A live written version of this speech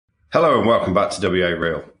Hello and welcome back to WA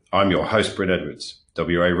Real. I'm your host, Bryn. WA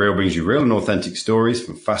Real brings you real and authentic stories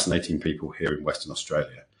from fascinating people here in Western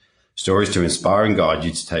Australia. Stories to inspire and guide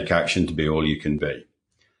you to take action to be all you can be.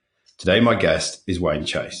 Today, my guest is Wayne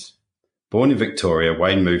Chase. Born in Victoria,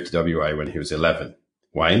 Wayne moved to WA when he was 11.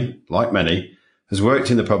 Wayne, like many, has worked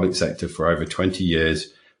in the public sector for over 20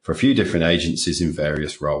 years for a few different agencies in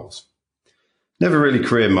various roles. Never really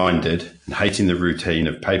career-minded and hating the routine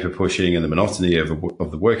of paper pushing and the monotony of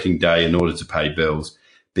the working day in order to pay bills,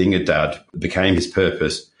 being a dad became his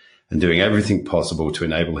purpose and doing everything possible to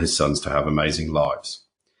enable his sons to have amazing lives.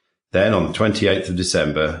 Then on the 28th of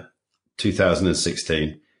December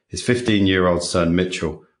 2016, his 15-year-old son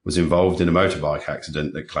Mitchell was involved in a motorbike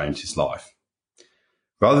accident that claimed his life.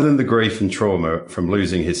 Rather than the grief and trauma from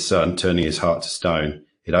losing his son turning his heart to stone,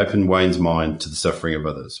 it opened Wayne's mind to the suffering of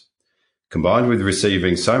others. Combined with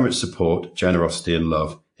receiving so much support, generosity and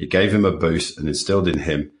love, it gave him a boost and instilled in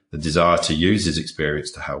him the desire to use his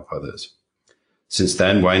experience to help others. Since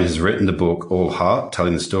then, Wayne has written the book All Heart,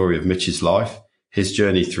 telling the story of Mitch's life, his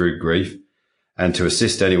journey through grief, and to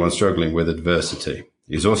assist anyone struggling with adversity.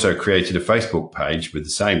 He's also created a Facebook page with the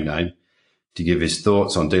same name to give his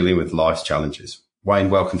thoughts on dealing with life's challenges.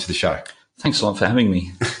 Wayne, welcome to the show. Thanks a lot for having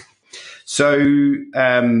me. So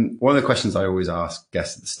one of the questions I always ask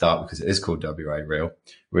guests at the start, because it is called WA Real,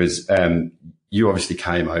 was you obviously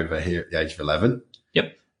came over here at the age of 11.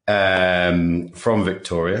 Yep. From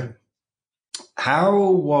Victoria. Can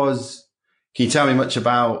you tell me much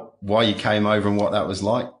about why you came over and what that was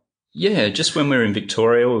like? Yeah, just when we were in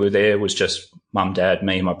Victoria, we were there, it was just mum, dad,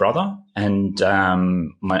 me and my brother, and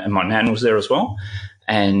my nan was there as well.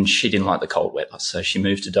 And she didn't like the cold weather, so she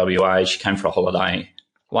moved to WA. She came for a holiday.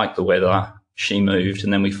 Liked the weather, she moved,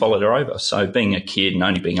 and then we followed her over. So being a kid and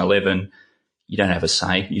only being 11, you don't have a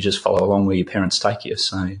say. You just follow along where your parents take you.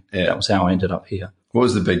 So yeah, that was how I ended up here. What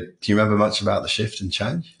was do you remember much about the shift and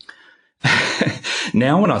change?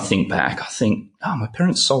 Now when I think back, I think, my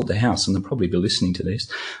parents sold the house, and they'll probably be listening to this.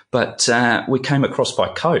 But we came across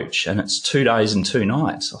by coach, and it's 2 days and 2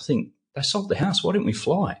 nights. I think, they sold the house. Why didn't we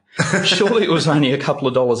fly? Surely it was only a couple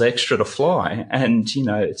of dollars extra to fly. And,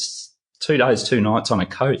 it's 2 days, 2 nights on a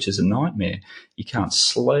coach is a nightmare. You can't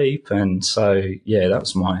sleep. And so, yeah, that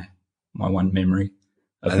was my one memory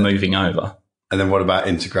of moving over. And then what about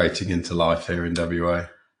integrating into life here in WA?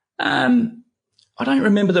 I don't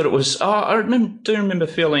remember that it was, do remember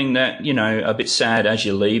feeling that, a bit sad as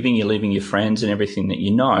you're leaving your friends and everything that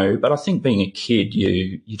you know. But I think being a kid,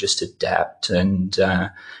 you just adapt, and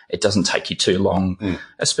it doesn't take you too long,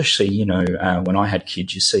 especially, when I had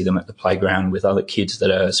kids, you see them at the playground with other kids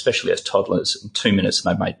that are, especially as toddlers, in 2 minutes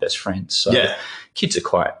they've made best friends. So yeah, kids are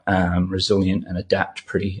quite resilient and adapt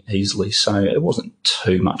pretty easily. So it wasn't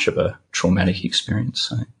too much of a traumatic experience.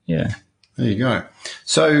 So, yeah. There you go.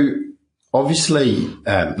 So, obviously,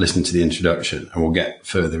 listen to the introduction, and we'll get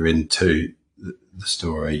further into the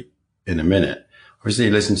story in a minute. Obviously,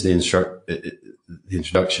 listen to the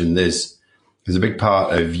introduction. There's a big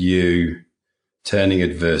part of you turning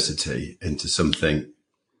adversity into something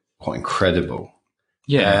quite incredible.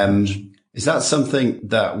 Yeah. Is that something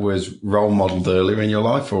that was role modeled earlier in your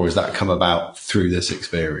life, or has that come about through this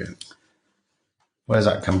experience? Where does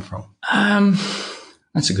that come from?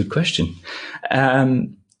 That's a good question.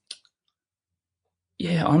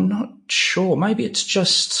 Yeah, I'm not sure. Maybe it's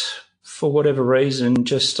just for whatever reason,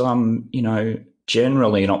 just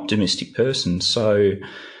generally an optimistic person. So,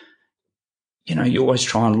 you always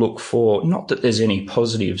try and look for, not that there's any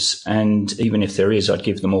positives, and even if there is, I'd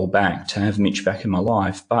give them all back to have Mitch back in my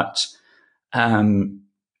life, but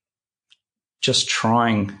just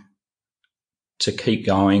trying to keep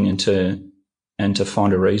going and to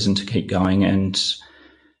find a reason to keep going, and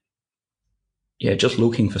yeah, just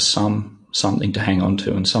looking for something to hang on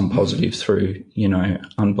to and some positive through,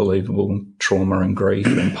 unbelievable trauma and grief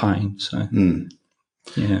and pain. So,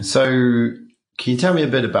 yeah. So can you tell me a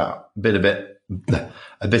bit about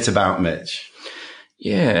Mitch?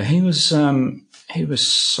 Yeah, he was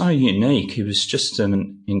so unique. He was just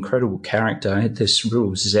an incredible character. He had this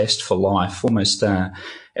real zest for life. Almost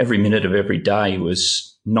every minute of every day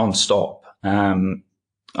was non-stop.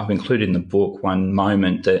 I've included in the book one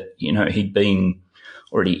moment that, he'd been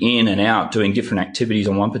already in and out doing different activities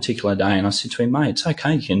on one particular day. And I said to him, mate, it's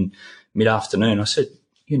okay. You can mid-afternoon. I said,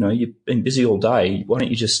 you've been busy all day. Why don't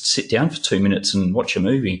you just sit down for 2 minutes and watch a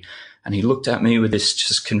movie? And he looked at me with this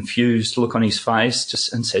just confused look on his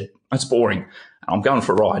face and said, that's boring. I'm going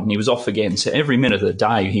for a ride. And he was off again. So every minute of the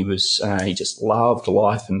day, he just loved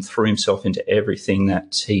life and threw himself into everything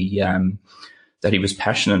that he was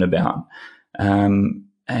passionate about.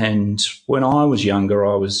 And when I was younger,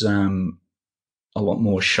 I was a lot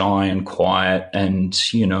more shy and quiet and,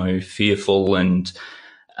 fearful. And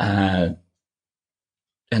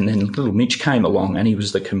then little Mitch came along, and he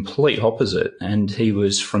was the complete opposite. And he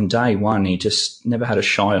was, from day one, he just never had a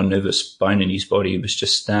shy or nervous bone in his body. He was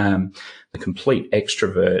just the complete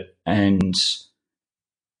extrovert. And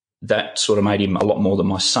that sort of made him a lot more than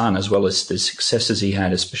my son, as well as the successes he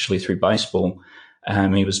had, especially through baseball.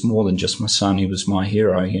 He was more than just my son. He was my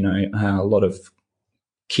hero. A lot of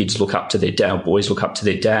kids look up to their dad, boys look up to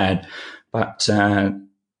their dad, but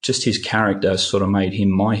just his character sort of made him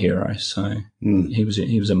my hero. So he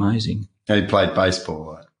was amazing. He played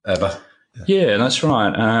baseball ever? Yeah, that's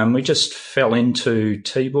right. We just fell into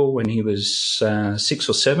T-ball when he was 6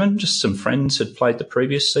 or 7. Just some friends had played the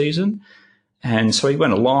previous season. And so he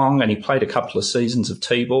went along and he played a couple of seasons of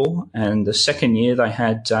T-ball. And the second year they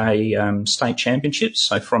had a state championships.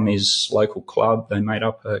 So from his local club, they made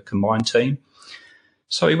up a combined team.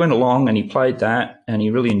 So he went along and he played that, and he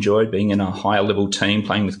really enjoyed being in a higher level team,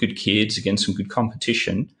 playing with good kids against some good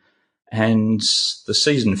competition. And the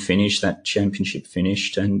season finished, that championship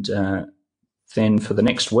finished. And then for the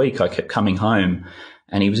next week, I kept coming home,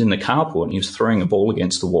 and he was in the carport and he was throwing a ball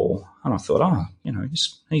against the wall. And I thought,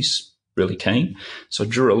 he's really keen. So I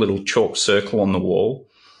drew a little chalk circle on the wall,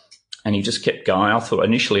 and he just kept going.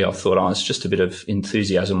 Initially I thought, it's just a bit of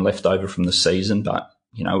enthusiasm left over from the season, but,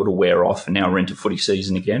 it'll wear off, and now we're into footy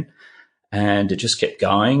season again. And it just kept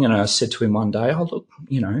going. And I said to him one day, look,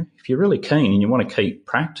 if you're really keen and you want to keep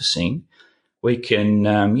practicing, we can,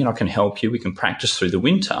 I can help you. We can practice through the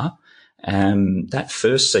winter. That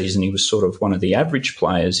first season, he was sort of one of the average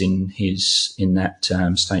players in that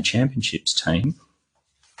state championships team.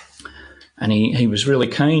 And he was really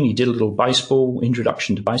keen. He did a little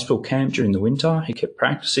introduction to baseball camp during the winter. He kept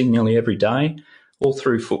practicing nearly every day, all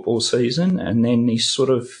through football season. And then it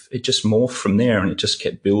just morphed from there, and it just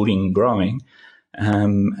kept building and growing.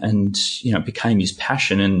 It became his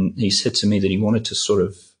passion. And he said to me that he wanted to sort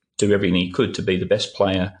of do everything he could to be the best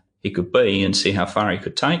player he could be and see how far he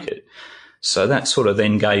could take it. So that sort of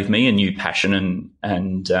then gave me a new passion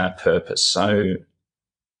and purpose. So,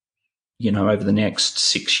 over the next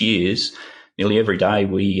 6 years, nearly every day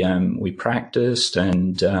we practiced,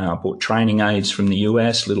 and I bought training aids from the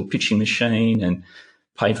US, a little pitching machine, and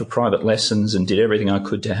paid for private lessons and did everything I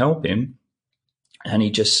could to help him. And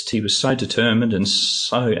he was so determined and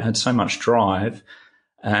had so much drive.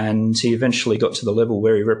 And he eventually got to the level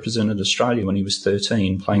where he represented Australia when he was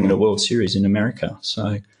 13, playing in a World Series in America.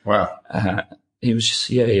 So wow, he was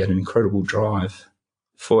he had an incredible drive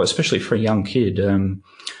especially for a young kid.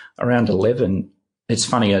 Around 11, it's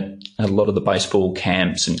funny, at a lot of the baseball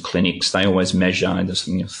camps and clinics, they always measure, there's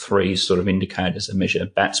 3 sort of indicators. They measure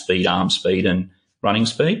bat speed, arm speed, and running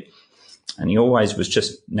speed. And he always was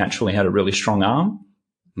just naturally had a really strong arm.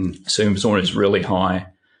 So he was always really high,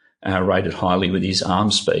 rated highly with his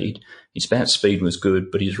arm speed. His bat speed was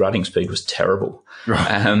good, but his running speed was terrible.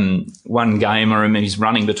 Right. One game, I remember he's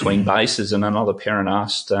running between bases, and another parent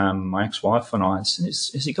asked my ex-wife and I,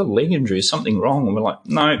 has he got a leg injury? Is something wrong? And we're like,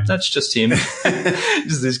 no, that's just him.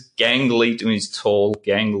 Just this gangly, doing his tall,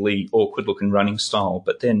 gangly, awkward-looking running style.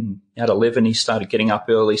 But then at 11, he started getting up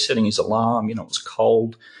early, setting his alarm. It was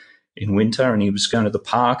cold in winter, and he was going to the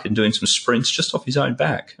park and doing some sprints just off his own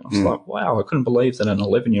back. I was like, wow, I couldn't believe that an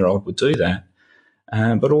 11-year-old would do that.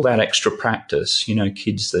 But all that extra practice,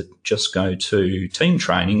 kids that just go to team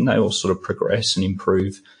training, they all sort of progress and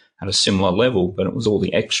improve at a similar level. But it was all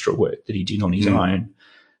the extra work that he did on his own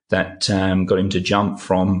that got him to jump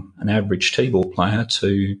from an average T-ball player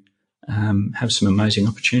to have some amazing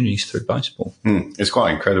opportunities through baseball. It's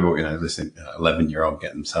quite incredible, listening to an 11-year-old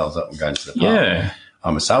get themselves up and going to the park. Yeah.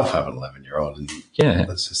 I myself have an 11-year-old, and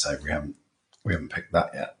let's just say we haven't picked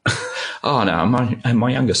that yet. Oh, no,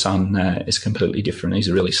 my younger son is completely different. He's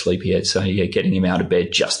a really sleepyhead, so getting him out of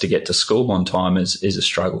bed just to get to school on time is a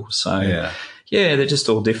struggle. So, they're just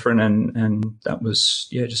all different, and that was,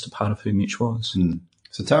 just a part of who Mitch was.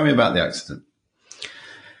 So tell me about the accident.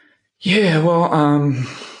 Yeah, well,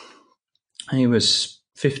 he was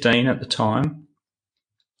 15 at the time,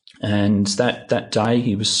 and that day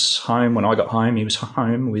he was home. When I got home, he was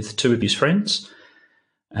home with 2 of his friends.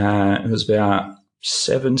 It was about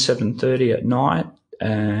 7:30 at night,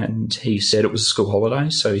 and he said it was a school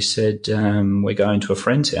holiday. So he said, we're going to a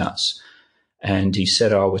friend's house. And he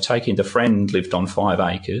said, the friend lived on 5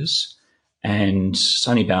 acres, and it's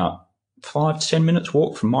only about 5 to 10 minutes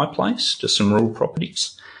walk from my place, just some rural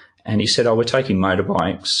properties. And he said, we're taking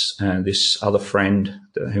motorbikes. This other friend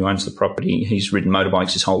who owns the property, he's ridden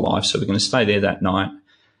motorbikes his whole life, so we're going to stay there that night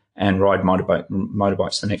and ride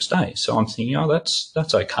motorbikes the next day. So I'm thinking,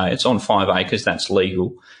 that's okay. It's on 5 acres. That's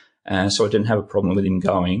legal. so I didn't have a problem with him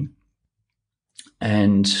going.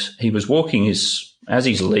 And he was walking as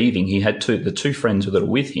he's leaving, he had the two friends that are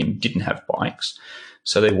with him didn't have bikes,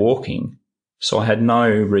 so they're walking. So I had no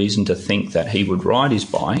reason to think that he would ride his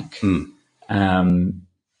bike,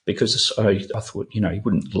 because I thought, he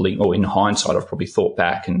wouldn't leave. Or in hindsight, I've probably thought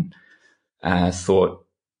back and thought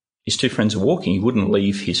his two friends are walking. He wouldn't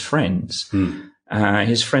leave his friends.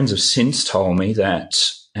 His friends have since told me that,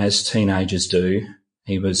 as teenagers do,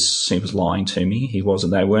 he was lying to me. He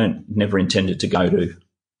wasn't. They weren't never intended to go to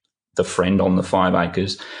the friend on the 5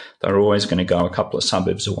 acres. They were always going to go a couple of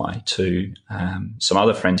suburbs away to some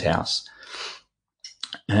other friend's house.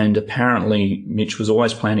 And apparently Mitch was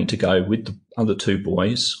always planning to go with the other two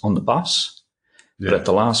boys on the bus. But at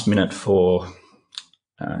the last minute, for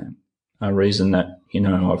a reason that,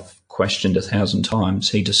 I've questioned 1,000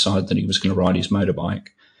 times, he decided that he was going to ride his motorbike.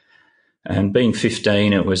 And being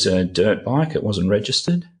 15, it was a dirt bike. It wasn't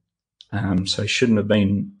registered. So he shouldn't have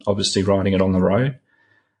been obviously riding it on the road.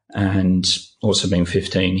 And also being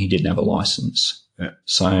 15, he didn't have a license. Yeah.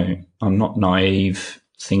 So I'm not naive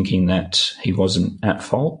thinking that he wasn't at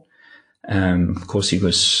fault. Of course, he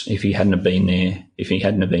was. If he hadn't have been there, if he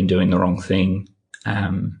hadn't have been doing the wrong thing,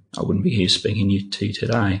 I wouldn't be here speaking to you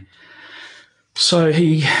today. So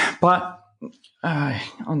but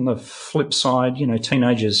on the flip side,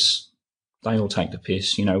 teenagers, they all take the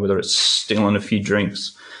piss, whether it's stealing a few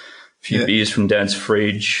drinks, a few beers from dad's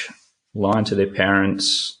fridge, lying to their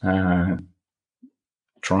parents,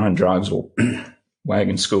 trying drugs or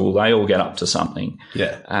wagon school, they all get up to something.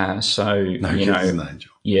 Yeah. So, he,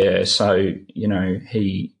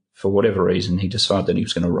 for whatever reason, he decided that he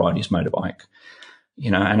was going to ride his motorbike,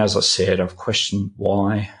 and as I said, I've questioned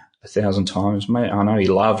why 1,000 times. I know he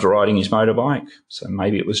loved riding his motorbike, so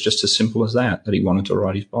maybe it was just as simple as that he wanted to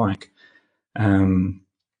ride his bike.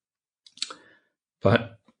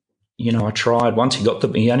 But, I tried. Once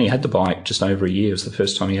he only had the bike just over a year. It was the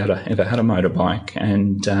first time he ever had a motorbike.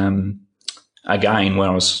 And again, when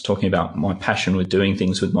I was talking about my passion with doing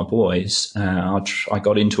things with my boys, I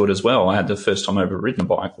got into it as well. I had the first time I ever ridden a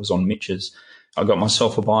bike was on Mitch's. I got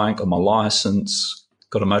myself a bike, got my license,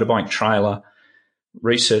 got a motorbike trailer,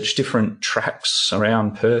 researched different tracks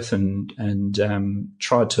around Perth and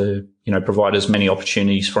tried to, provide as many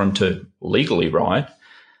opportunities for him to legally ride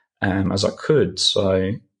as I could.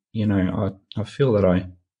 So, I feel that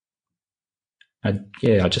I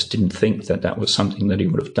just didn't think that was something that he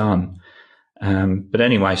would have done. But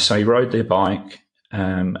anyway, so he rode their bike,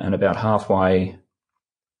 and about halfway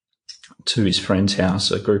to his friend's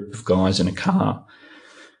house, a group of guys in a car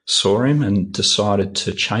saw him and decided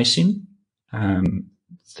to chase him.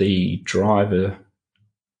 The driver's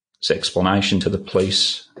explanation to the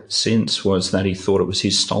police since was that he thought it was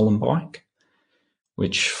his stolen bike,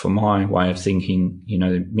 which, for my way of thinking,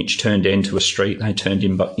 Mitch turned into a street, they turned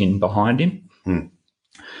in behind him.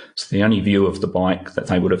 So the only view of the bike that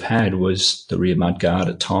they would have had was the rear mudguard,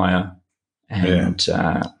 a tyre, and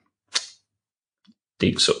the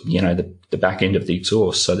back end of the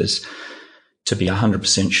exhaust. So to be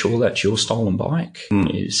 100% sure that's your stolen bike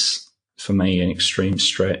is, for me, an extreme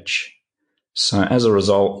stretch. So as a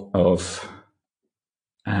result of,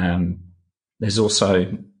 there's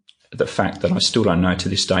also the fact that I still don't know to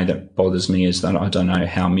this day that bothers me, is that I don't know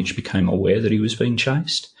how Mitch became aware that he was being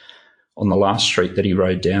chased. On the last street that he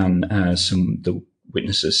rode down, the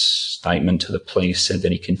witness's statement to the police said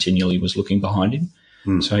that he continually was looking behind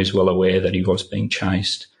him. So he's well aware that he was being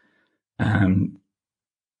chased. A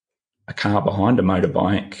car behind a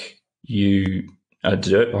motorbike, a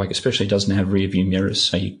dirt bike especially, doesn't have rear view mirrors,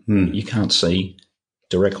 so you can't see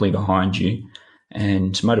directly behind you.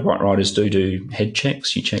 And motorbike riders do head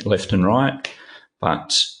checks. You check left and right,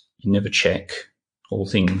 but you never check, all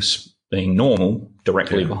things being normal,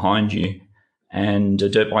 directly behind you. And a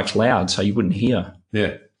dirt bike's loud, so you wouldn't hear.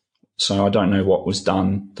 Yeah. So I don't know what was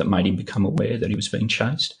done that made him become aware that he was being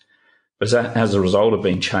chased. But as a result of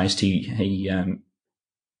being chased, he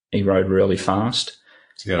rode really fast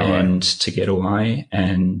to get away.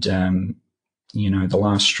 And the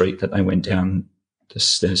last street that they went down, the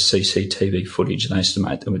CCTV footage, they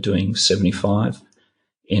estimate they were doing 75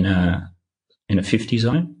 in a 50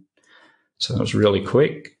 zone. So that was really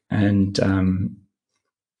quick. And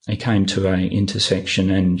he came to a intersection,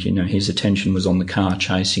 and his attention was on the car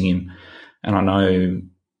chasing him. And I know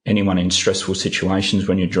anyone in stressful situations,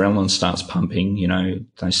 when your adrenaline starts pumping,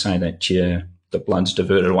 they say that the blood's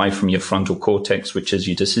diverted away from your frontal cortex, which is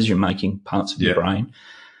your decision-making parts of your brain.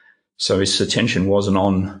 So his attention wasn't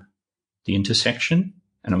on the intersection,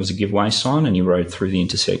 and it was a giveaway sign, and he rode through the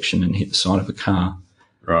intersection and hit the side of a car.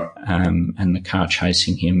 Right. And the car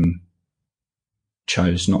chasing him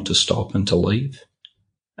chose not to stop and to leave.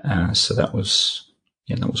 So that was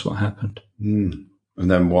what happened. Mm. And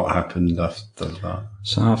then what happened after that?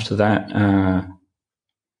 So after that,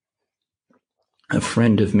 a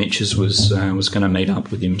friend of Mitch's was going to meet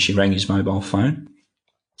up with him. She rang his mobile phone,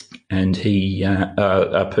 and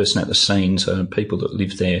a person at the scene, so people that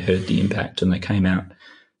lived there, heard the impact, and they came out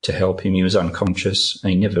to help him. He was unconscious.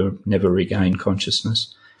 He never regained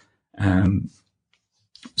consciousness.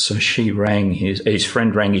 So she rang his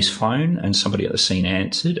friend rang his phone, and somebody at the scene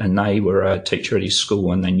answered, and they were a teacher at his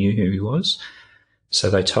school and they knew who he was. So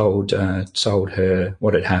they told her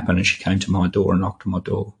what had happened, and she came to my door and knocked on my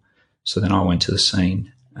door. So then I went to the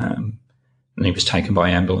scene, and he was taken by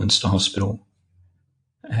ambulance to hospital.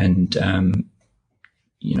 And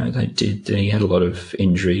he had a lot of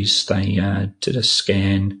injuries. They did a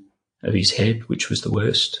scan of his head, which was the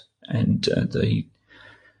worst, and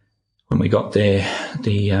when we got there,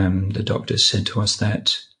 the doctors said to us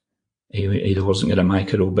that he either wasn't going to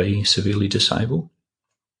make it or be severely disabled.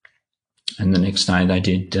 And the next day they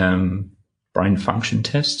did brain function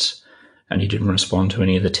tests, and he didn't respond to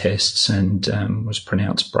any of the tests and was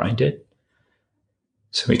pronounced brain dead.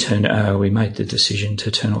 So we made the decision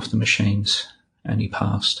to turn off the machines, and he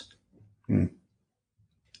passed. Mm.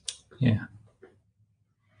 Yeah.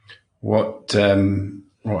 What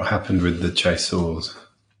happened with the chainsaws?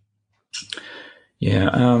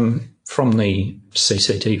 Yeah, from the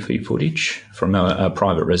CCTV footage, from a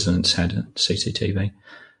private residence had a CCTV,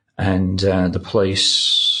 and the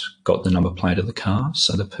police got the number plate of the car,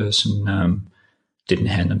 so the person didn't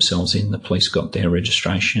hand themselves in. The police got their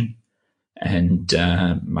registration and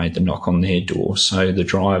made the knock on their door. So the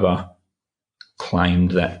driver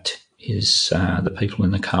claimed that the people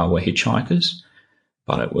in the car were hitchhikers,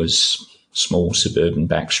 but it was small suburban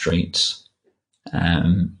back streets.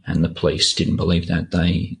 And the police didn't believe that.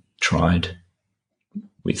 They tried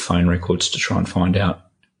with phone records to try and find out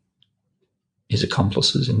his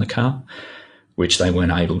accomplices in the car, which they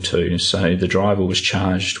weren't able to. So the driver was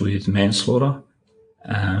charged with manslaughter,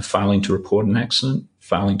 failing to report an accident,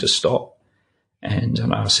 failing to stop. And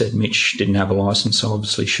I said Mitch didn't have a licence, so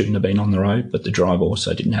obviously shouldn't have been on the road, but the driver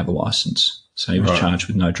also didn't have a licence. So he was charged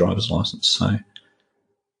with no driver's licence, so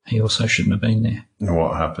he also shouldn't have been there. And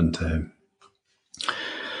what happened to him?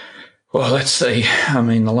 Well, let's see. I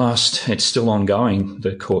mean, it's still ongoing,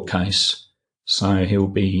 the court case. So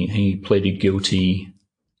he pleaded guilty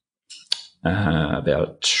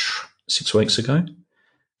about 6 weeks ago.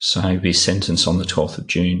 So he'll be sentenced on the 12th of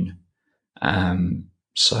June.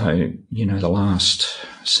 So, the last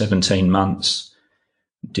 17 months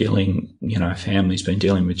family's been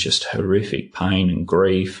dealing with just horrific pain and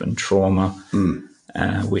grief and trauma,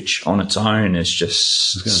 which on its own is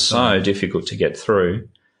just so difficult to get through.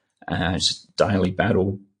 It's a daily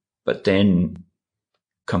battle. But then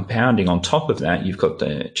compounding on top of that, you've got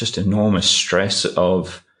the just enormous stress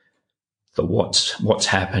of the what's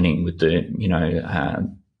happening with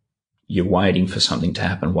you're waiting for something to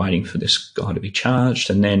happen, waiting for this guy to be charged.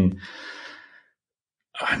 And then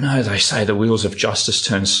I know they say the wheels of justice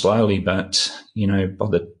turn slowly, but,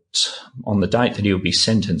 on the date that he'll be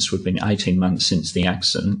sentenced would have been 18 months since the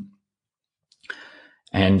accident.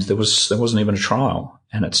 And there wasn't even a trial,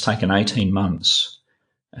 and it's taken 18 months.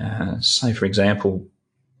 Say, for example,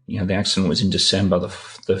 the accident was in December.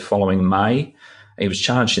 The following May, he was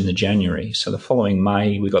charged in the January. So the following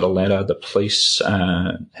May, we got a letter. The police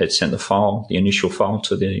had sent the initial file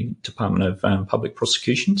to the Department of Public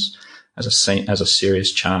Prosecutions as a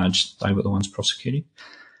serious charge. They were the ones prosecuting.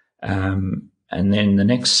 And then the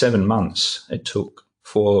next 7 months it took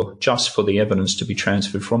for the evidence to be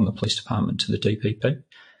transferred from the police department to the DPP.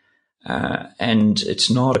 And it's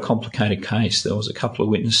not a complicated case. There was a couple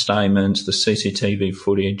of witness statements, the CCTV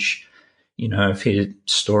footage. I've heard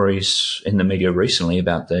stories in the media recently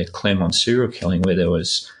about the Claremont serial killing, where there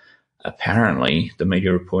was apparently, the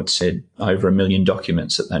media report said, over 1 million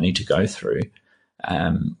documents that they need to go through.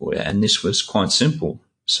 And this was quite simple.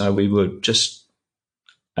 So we were just,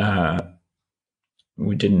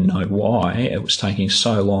 we didn't know why it was taking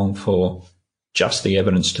so long for just the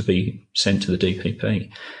evidence to be sent to the DPP.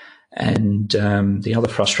 And the other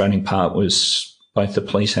frustrating part was both the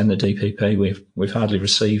police and the DPP, we've hardly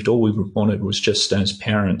received. All we wanted was just, as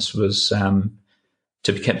parents, was to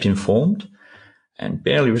be kept informed, and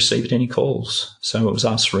barely received any calls. So it was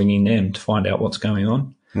us ringing them to find out what's going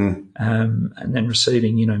on. And then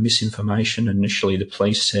receiving, misinformation. Initially, the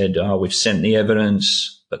police said, we've sent the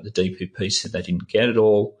evidence, but the DPP said they didn't get it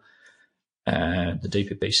all. The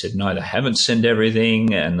DPP said, no, they haven't sent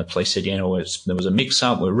everything. And the police said, there was a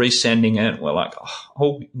mix-up, we're resending it. We're like,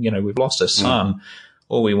 we've lost our son.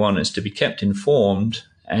 All we want is to be kept informed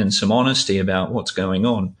and some honesty about what's going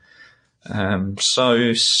on.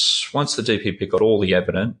 So once the DPP got all the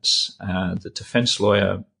evidence, the defence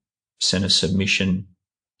lawyer sent a submission,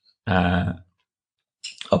 which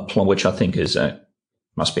I think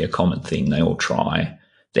must be a common thing. They all try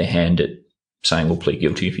their hand at saying we'll plead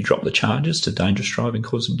guilty if you drop the charges to dangerous driving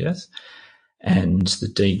causing death. And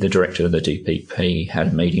the director of the DPP had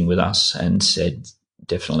a meeting with us and said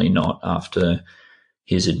definitely not after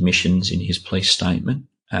his admissions in his police statement.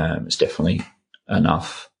 It's definitely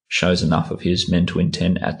shows enough of his mental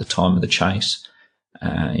intent at the time of the chase.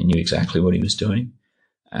 He knew exactly what he was doing.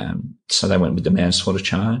 So they went with the manslaughter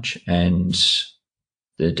charge, and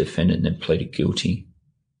the defendant then pleaded guilty.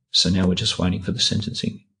 So now we're just waiting for the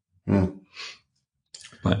sentencing.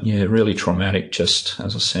 But yeah, really traumatic, just,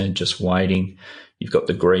 as I said, just waiting. You've got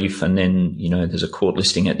the grief, and then, there's a court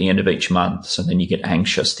listing at the end of each month. So then you get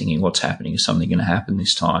anxious thinking, what's happening? Is something going to happen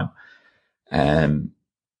this time?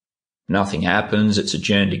 Nothing happens. It's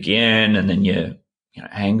adjourned again. And then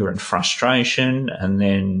anger and frustration. And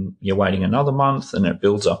then you're waiting another month and it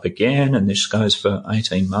builds up again. And this goes for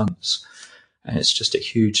 18 months. And it's just a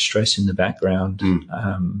huge stress in the background.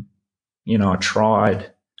 I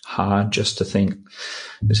tried hard just to think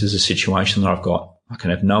this is a situation that I can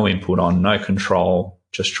have no input on, no control,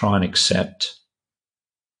 just try and accept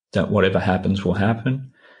that whatever happens will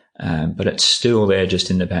happen. But it's still there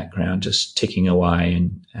just in the background, just ticking away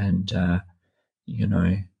and you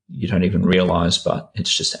don't even realise, but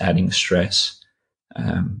it's just adding stress,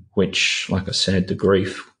 which, like I said, the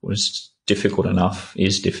grief is difficult enough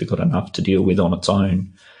to deal with on its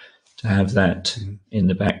own, to have that in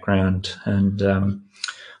the background. And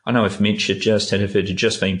I know if it had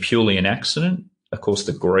just been purely an accident, of course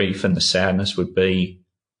the grief and the sadness would be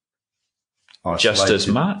just as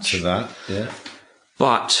much. To that, yeah.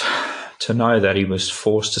 But to know that he was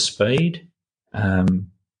forced to speed, and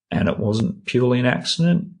it wasn't purely an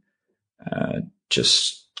accident,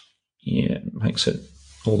 makes it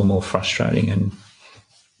all the more frustrating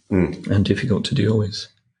and difficult to deal with.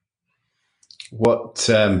 What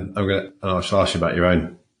I shall ask you about your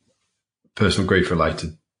own personal grief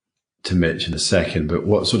related to Mitch in a second, but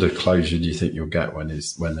what sort of closure do you think you'll get when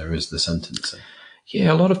there is the sentencing?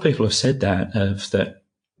 Yeah, a lot of people have said that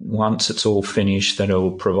once it's all finished, that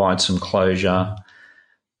it'll provide some closure.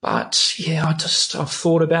 But yeah, I've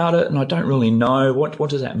thought about it and I don't really know what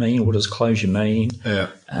does that mean? What does closure mean? Yeah.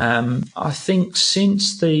 I think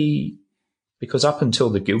because up until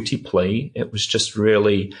the guilty plea, it was just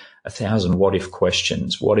really 1,000 what if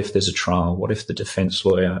questions. What if there's a trial? What if the defence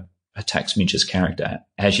lawyer attacks Mitch's character,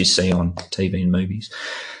 as you see on TV and movies?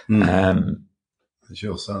 It's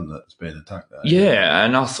your son that's being attacked there. Yeah,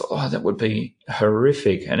 and I thought, that would be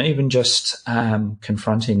horrific. And even just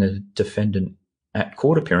confronting the defendant at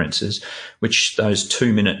court appearances, which those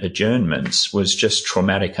 2-minute adjournments was just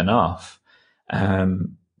traumatic enough.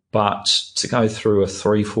 But to go through a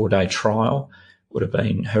 3-4 day trial would have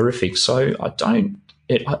been horrific. So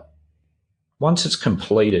once it's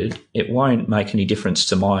completed, it won't make any difference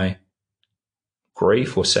to my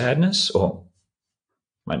grief or sadness or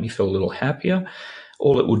make me feel a little happier.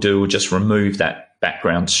 All it will do will just remove that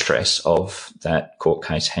background stress of that court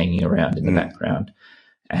case hanging around in the background.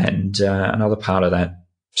 And another part of that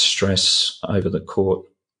stress over the court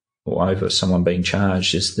or over someone being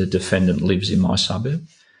charged is the defendant lives in my suburb.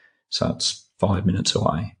 So it's 5 minutes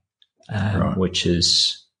away, which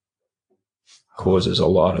causes a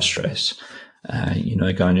lot of stress.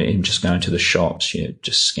 Going to the shops,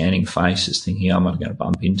 just scanning faces, thinking, I'm not going to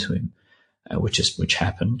bump into him, which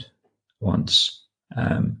happened once.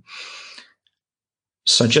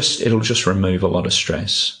 So it'll just remove a lot of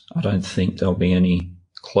stress. I don't think there'll be any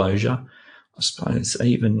closure. I suppose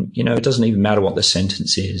even, it doesn't even matter what the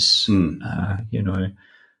sentence is.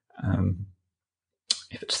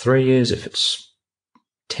 If it's 3 years, if it's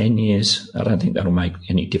 10 years, I don't think that'll make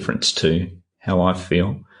any difference to how I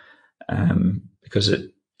feel, because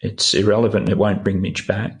it's irrelevant. It won't bring Mitch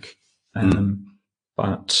back.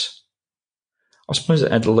 But I suppose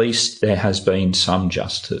at least there has been some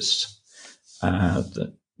justice.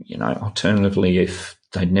 That, alternatively, if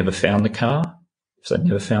they'd never found the car, if they'd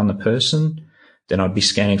never found the person, then I'd be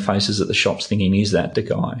scanning faces at the shops thinking, is that the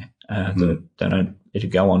guy?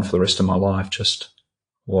 It'd go on for the rest of my life. Just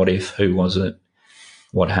what if, who was it,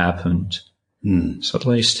 what happened? So at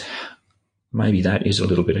least maybe that is a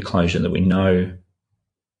little bit of closure, that we know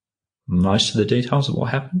most of the details of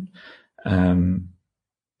what happened.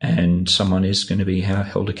 And someone is going to be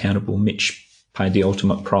held accountable. Mitch paid the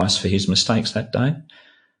ultimate price for his mistakes that day.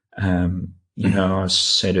 I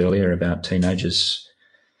said earlier about teenagers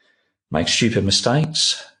make stupid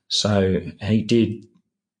mistakes. So he did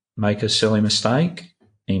make a silly mistake,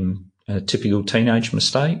 in a typical teenage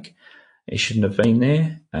mistake. He shouldn't have been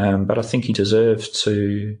there, but I think he deserved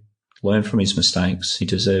to learn from his mistakes. He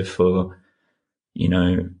deserved for,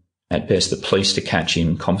 at best the police to catch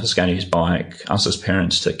him, confiscate his bike, us as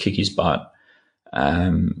parents to kick his butt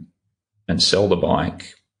and sell the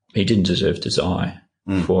bike. He didn't deserve to die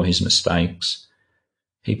for his mistakes.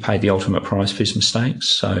 He paid the ultimate price for his mistakes,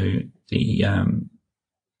 so the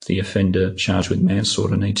offender charged with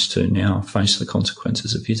manslaughter needs to now face the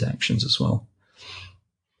consequences of his actions as well.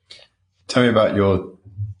 Tell me about your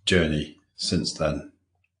journey since then.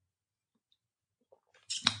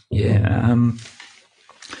 Yeah, of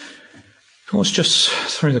course, just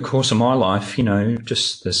through the course of my life,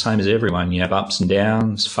 just the same as everyone. You have ups and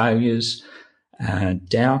downs, failures,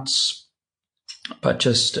 doubts. But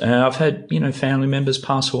just I've had, family members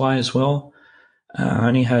pass away as well. I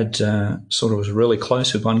only had was really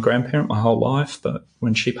close with one grandparent my whole life, but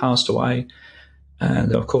when she passed away,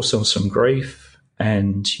 of course there was some grief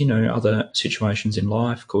and, other situations in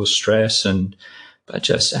life, of course, stress, but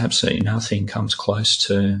just absolutely nothing comes close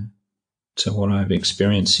to what I've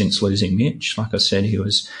experienced since losing Mitch. Like I said, he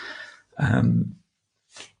was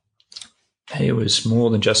more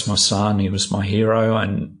than just my son. He was my hero,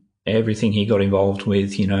 and everything he got involved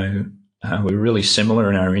with, we're really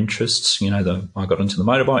similar in our interests. I got into the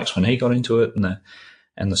motorbikes when he got into it,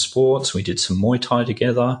 and the sports. We did some Muay Thai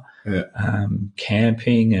together,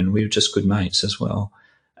 camping, and we were just good mates as well.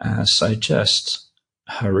 So just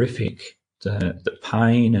horrific, the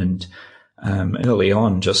pain, and early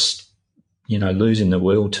on, just losing the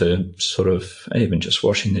will to sort of even just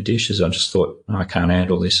washing the dishes. I just thought, I can't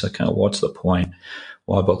handle this. What's the point?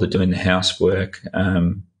 Why bother doing the housework?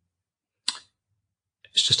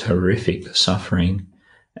 It's just horrific, the suffering.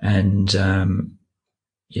 And,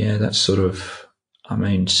 that's sort of,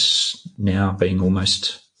 now being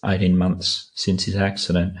almost 18 months since his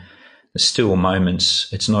accident, there's still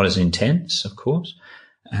moments, it's not as intense, of course,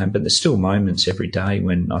 but there's still moments every day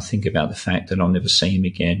when I think about the fact that I'll never see him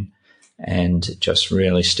again, and it just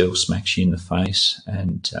really still smacks you in the face.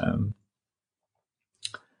 And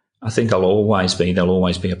I think there'll always be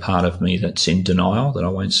a part of me that's in denial that I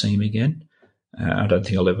won't see him again. I don't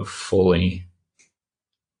think I'll ever fully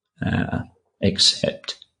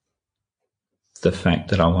accept the fact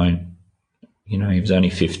that I won't, he was only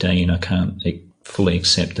 15. I can't fully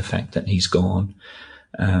accept the fact that he's gone.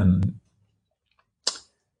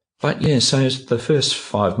 But yeah, so the first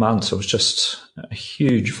 5 months, it was just a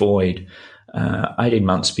huge void. 18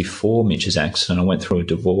 months before Mitch's accident, I went through a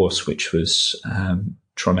divorce, which was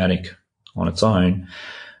traumatic on its own.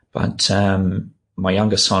 But my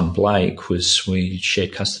younger son, Blake, we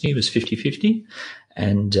shared custody. It was 50-50.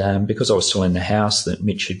 And because I was still in the house that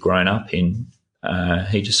Mitch had grown up in,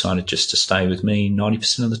 he decided just to stay with me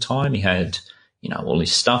 90% of the time. He had, all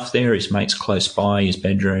his stuff there, his mates close by, his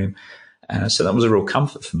bedroom. So that was a real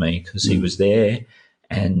comfort for me because he was there,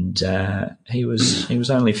 and he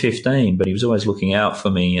was only 15, but he was always looking out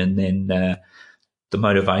for me. And then the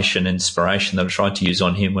motivation and inspiration that I tried to use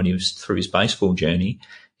on him when he was through his baseball journey,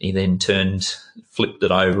 he then flipped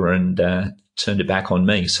it over and turned it back on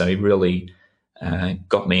me. So he really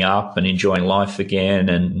got me up and enjoying life again.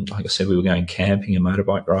 And like I said, we were going camping and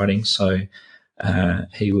motorbike riding. So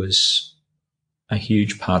he was a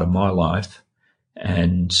huge part of my life.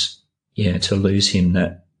 And yeah, to lose him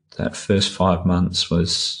that first 5 months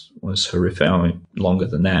was horrific. Longer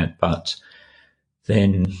than that, but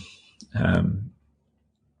then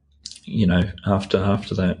after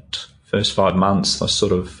that first 5 months, I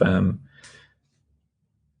sort of I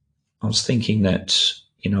was thinking that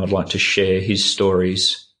I'd like to share his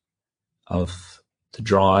stories of the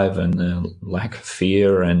drive and the lack of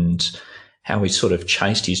fear, and how he sort of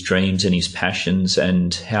chased his dreams and his passions,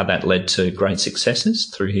 and how that led to great successes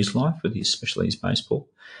through his life, especially his baseball.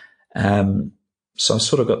 So I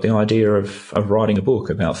sort of got the idea of writing a book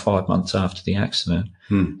about 5 months after the accident.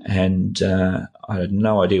 And I had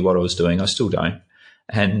no idea what I was doing. I still don't.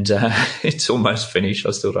 And it's almost finished.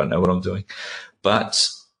 I still don't know what I'm doing. But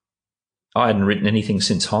I hadn't written anything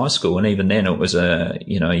since high school, and even then it was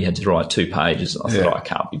you had to write 2 pages. I thought, I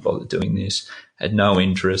can't be bothered doing this. Had no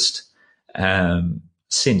interest.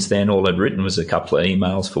 Since then, all I'd written was a couple of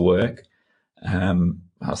emails for work.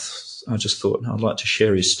 I just thought I'd like to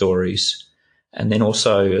share his stories, and then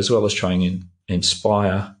also, as well as trying and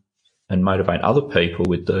inspire and motivate other people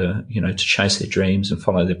with to chase their dreams and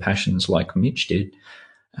follow their passions like Mitch did.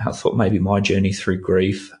 I thought maybe my journey through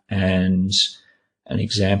grief and an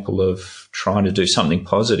example of trying to do something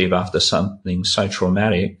positive after something so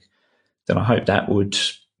traumatic, then I hope that would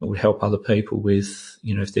would help other people with,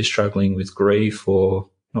 if they're struggling with grief, or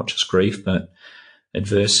not just grief, but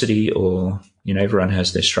adversity, or, everyone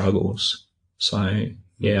has their struggles. So,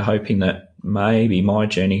 yeah, hoping that maybe my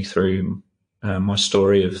journey through, my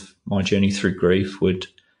story of my journey through grief would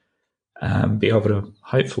be able to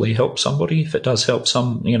hopefully help somebody. If it does help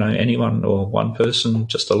anyone or one person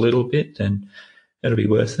just a little bit, then it'll be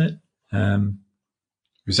worth it.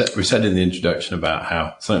 We said in the introduction about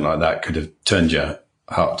how something like that could have turned your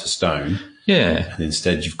heart to stone. Yeah. And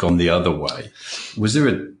instead you've gone the other way. Was there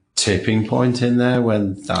a tipping point in there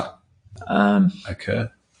when that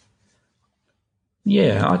occurred?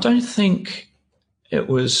 Yeah, I don't think it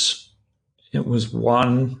was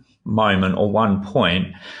one moment or one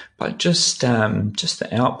point, but just the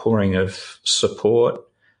outpouring of support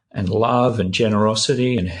and love and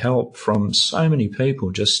generosity and help from so many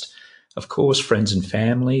people. Just, of course, friends and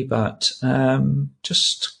family, but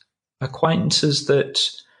just acquaintances that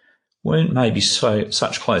weren't maybe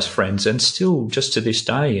such close friends, and still just to this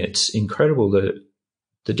day, it's incredible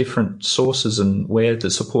the different sources and where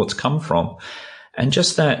the support's come from. And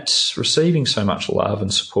just that receiving so much love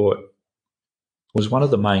and support was one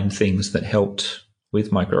of the main things that helped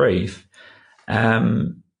with my grief.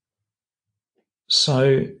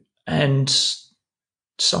 So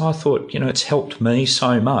I thought, it's helped me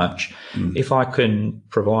so much. If I can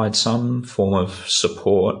provide some form of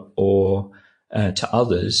support or to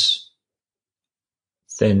others,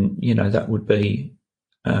 then, that would be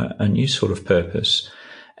a new sort of purpose.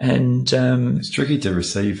 And it's tricky to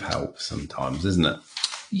receive help sometimes, isn't it?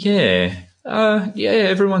 Yeah.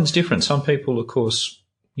 Everyone's different. Some people, of course,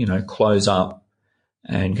 close up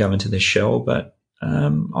and go into their shell, but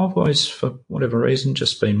I've always, for whatever reason,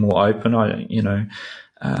 just been more open. When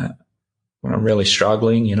I'm really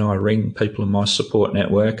struggling, I ring people in my support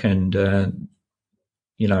network, and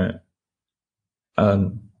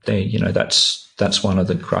that's one of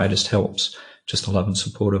the greatest helps, just the love and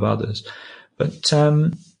support of others. But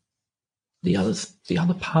the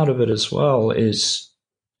other part of it as well is,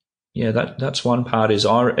 that's one part, is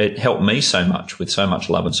it helped me so much with so much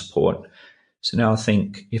love and support. So now I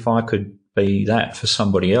think if I could be that for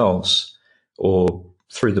somebody else, or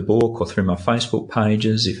through the book or through my Facebook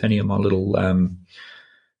pages, if any of my little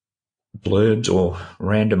blurbs or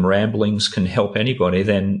random ramblings can help anybody,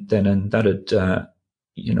 then that'd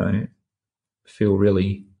feel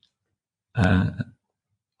really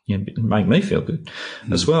make me feel good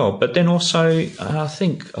as well. But then also, I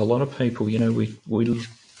think a lot of people, we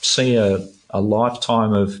see a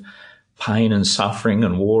lifetime of pain and suffering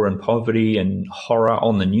and war and poverty and horror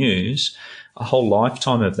on the news. A whole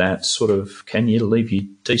lifetime of that sort of can leave you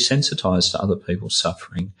desensitized to other people's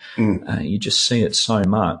suffering. You just see it so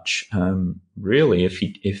much. Really,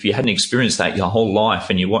 if you hadn't experienced that your whole life,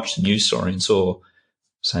 and you watched the news story and saw,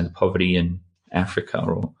 say, the poverty in Africa,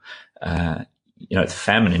 or the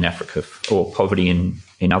famine in Africa, or poverty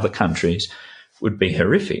in other countries, would be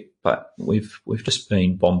horrific. But we've just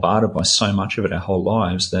been bombarded by so much of it our whole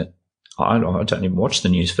lives that I don't even watch the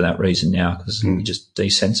news for that reason now, because you just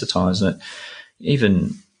desensitize it.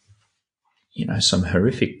 Even, some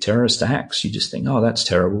horrific terrorist acts, you just think, oh, that's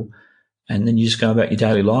terrible. And then you just go about your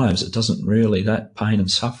daily lives. It doesn't really, that pain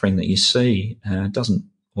and suffering that you see, doesn't,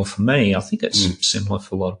 well, for me, I think it's similar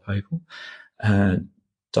for a lot of people,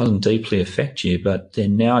 doesn't deeply affect you. But they're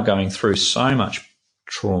now going through so much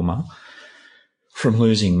trauma from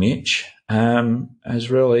losing Mitch,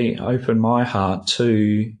 has really opened my heart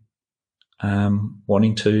to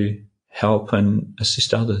wanting to help and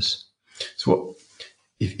assist others. So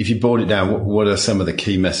if you boiled it down, what are some of the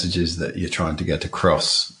key messages that you're trying to get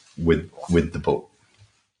across with the book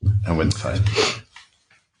and with the faith?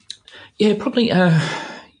 Yeah, probably, as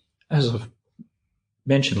I've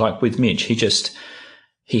mentioned, like with Mitch,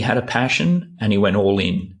 he had a passion and he went all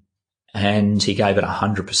in, and he gave it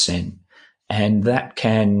 100%. And that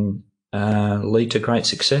can lead to great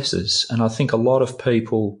successes. And I think a lot of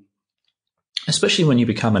people, especially when you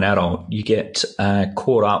become an adult, you get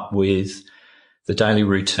caught up with the daily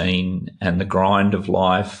routine and the grind of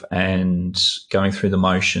life and going through the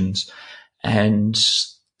motions, and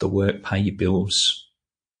the work, pay your bills,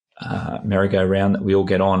 merry-go-round that we all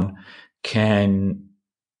get on can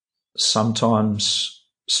sometimes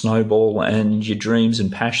snowball, and your dreams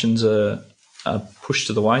and passions are pushed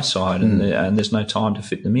to the wayside, and there's no time to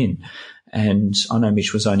fit them in. And I know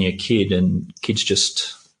Mitch was only a kid, and kids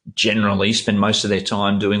just generally spend most of their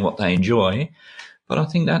time doing what they enjoy. But I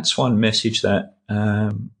think that's one message that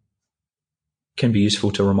can be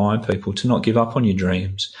useful to remind people to not give up on your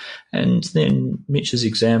dreams. And then Mitch's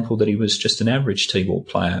example that he was just an average T-ball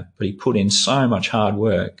player, but he put in so much hard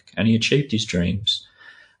work and he achieved his dreams.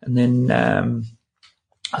 And then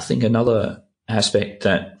I think another aspect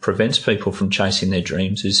that prevents people from chasing their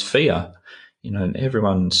dreams is fear.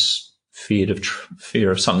 Everyone's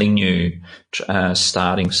fear of something new,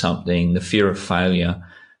 starting something, the fear of failure.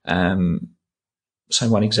 So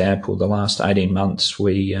one example, the last 18 months,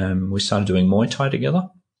 we started doing Muay Thai together.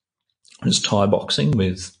 It was Thai boxing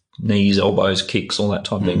with knees, elbows, kicks, all that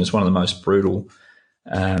type of thing. It was one of the most brutal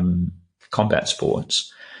combat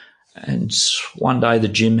sports. And one day the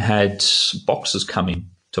gym had boxers come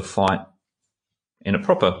in to fight in a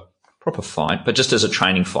proper fight, but just as a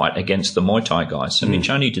training fight against the Muay Thai guys. So Mitch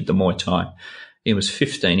only did the Muay Thai. He was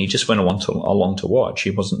 15. He just went along to watch.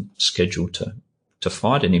 He wasn't scheduled to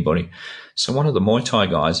fight anybody. So one of the Muay Thai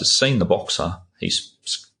guys has seen the boxer. He's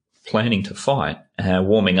planning to fight,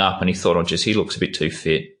 warming up, and he thought, he looks a bit too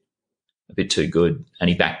fit, a bit too good, and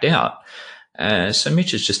he backed out. So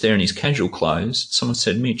Mitch is just there in his casual clothes. Someone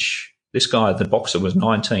said, Mitch, this guy, the boxer, was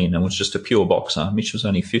 19 and was just a pure boxer. Mitch was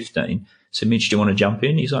only 15. So Mitch, do you want to jump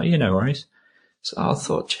in? He's like, yeah, no worries. So I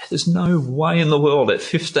thought, there's no way in the world at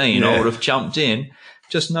 15 I would have jumped in.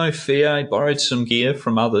 Just no fear. He borrowed some gear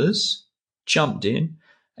from others, jumped in.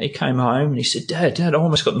 He came home and he said, Dad, I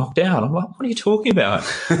almost got knocked out. I'm like, what are you talking about?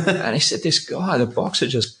 And he said, this guy, the boxer,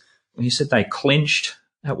 he said they clinched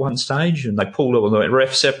at one stage and they pulled it, the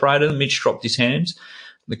ref separated them. Mitch dropped his hands.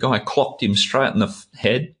 The guy clocked him straight in the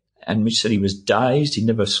head, and Mitch said he was dazed. He'd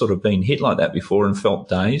never sort of been hit like that before and felt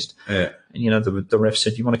dazed. Yeah. And, the ref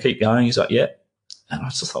said, you want to keep going? He's like, yeah. And I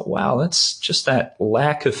just thought, wow, that's just that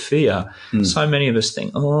lack of fear. So many of us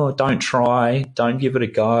think, don't try, don't give it a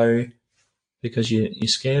go because you're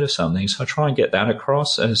scared of something. So I try and get that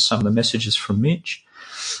across as some of the messages from Mitch.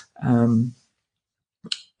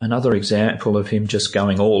 Another example of him just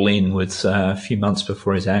going all in with a few months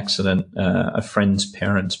before his accident, a friend's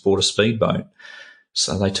parents bought a speedboat.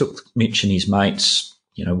 So they took Mitch and his mates,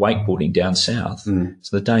 wakeboarding down south. So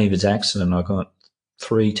the day of his accident, I got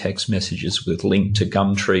 3 text messages with link to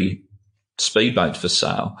Gumtree speedboat for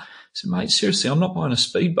sale. I said, mate, seriously, I'm not buying a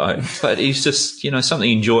speedboat. But he's just, something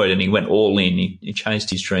he enjoyed and he went all in. He chased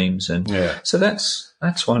his dreams. And so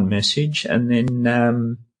that's one message. And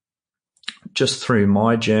then just through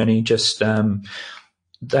my journey, just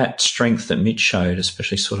that strength that Mitch showed,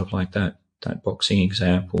 especially sort of like that boxing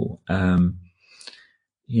example,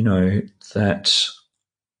 that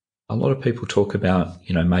a lot of people talk about,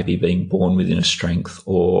 maybe being born within a strength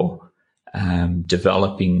or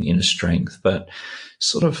developing in a strength. But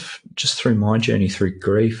sort of just through my journey through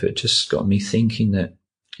grief, it just got me thinking that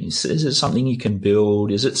is it something you can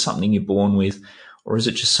build? Is it something you're born with? Or is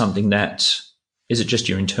it just something is it just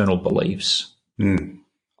your internal beliefs?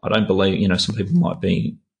 I don't believe, some people might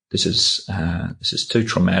be, this is too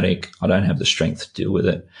traumatic. I don't have the strength to deal with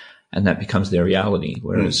it. And that becomes their reality.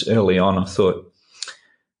 Whereas early on I thought,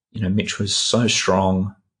 Mitch was so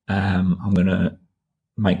strong. I'm going to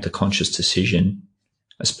make the conscious decision,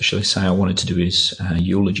 especially say I wanted to do his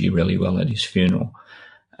eulogy really well at his funeral.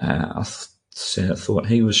 I thought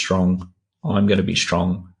he was strong. I'm going to be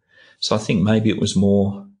strong. So I think maybe it was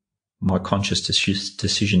more my conscious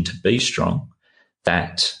decision to be strong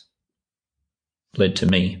that led to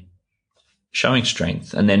me showing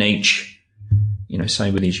strength. And then each,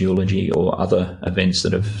 say with his eulogy or other events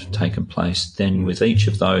that have taken place, then with each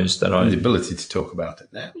of those that the ability to talk about it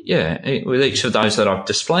now. Yeah, with each of those that I've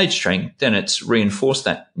displayed strength, then it's reinforced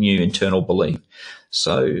that new internal belief.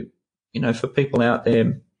 So, for people out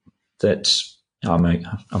there that, I might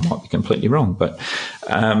be completely wrong, but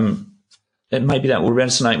maybe that will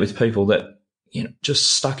resonate with people that,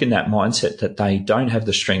 just stuck in that mindset that they don't have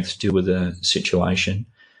the strength to deal with a situation.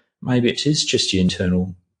 Maybe it is just your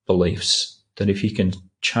internal beliefs, that if you can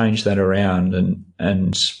change that around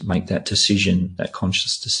and make that decision, that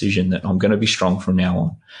conscious decision that I'm going to be strong from now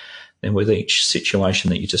on, then with each situation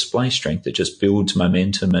that you display strength, it just builds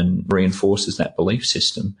momentum and reinforces that belief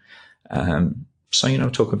system. So,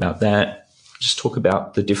 talk about that, just talk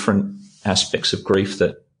about the different aspects of grief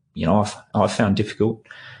that, I've found difficult,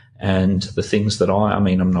 and the things that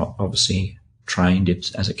I'm not obviously trained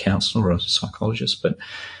as a counsellor or a psychologist, but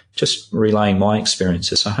just relaying my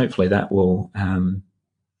experiences. So hopefully that will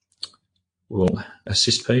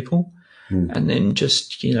assist people. And then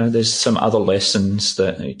just, there's some other lessons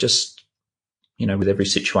that just, with every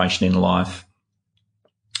situation in life,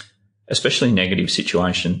 especially negative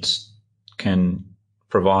situations, can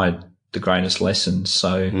provide the greatest lessons.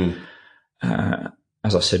 So,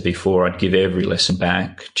 as I said before, I'd give every lesson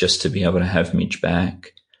back just to be able to have Mitch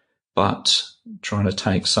back, but trying to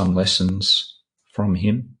take some lessons from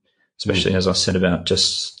him, especially as I said about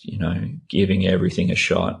just, giving everything a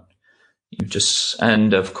shot.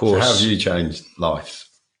 And of course. So how have you changed life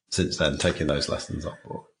since then, taking those lessons on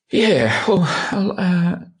board? Yeah, well,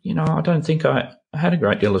 I don't think I had a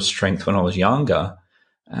great deal of strength when I was younger,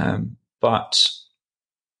 but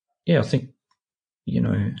yeah, I think,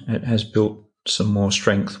 it has built some more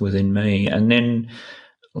strength within me. And then,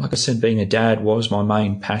 like I said, being a dad was my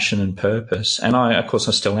main passion and purpose. And of course,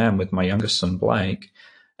 I still am with my youngest son, Blake.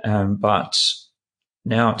 But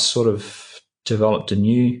now it's sort of developed a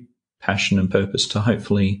new passion and purpose to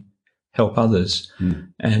hopefully help others.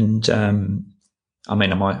 And, I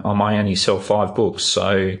might only sell 5 books.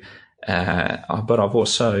 So, but I've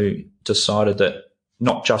also decided that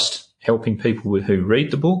not just helping people who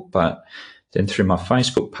read the book, but then through my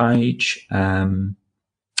Facebook page,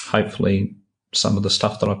 hopefully some of the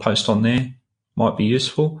stuff that I post on there might be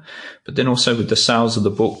useful. But then also with the sales of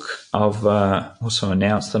the book, I've also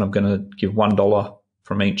announced that I'm going to give $1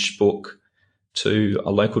 from each book to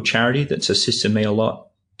a local charity that's assisted me a lot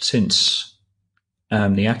since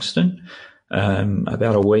the accident.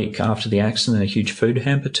 About a week after the accident, a huge food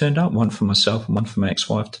hamper turned up, one for myself and one for my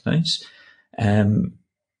ex-wife, Denise.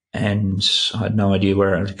 And I had no idea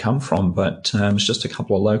where it had come from, but it was just a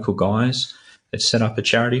couple of local guys that set up a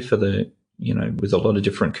charity for with a lot of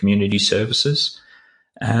different community services.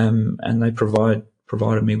 And they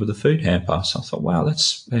provided me with a food hamper. So I thought, wow,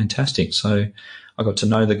 that's fantastic. So I got to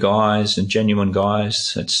know the guys, and genuine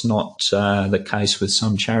guys. It's not the case with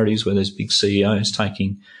some charities where there's big CEOs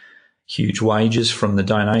taking huge wages from the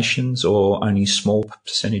donations, or only small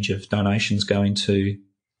percentage of donations going to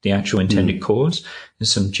the actual intended cause.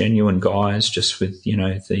 There's some genuine guys just with,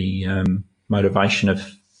 the motivation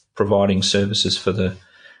of providing services for the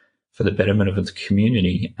betterment of the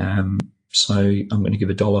community. So I'm going to give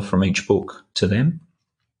 $1 from each book to them.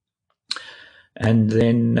 And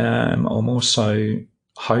then I'm also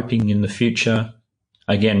hoping in the future,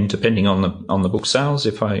 again, depending on the book sales,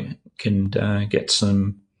 if I can get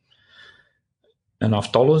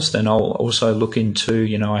enough dollars, then I'll also look into,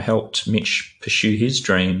 I helped Mitch pursue his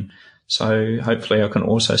dream. So hopefully I can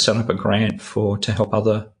also set up a grant to help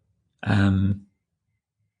other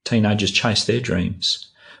teenagers chase their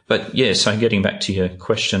dreams. But yeah, so getting back to your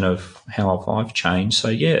question of how I've changed. So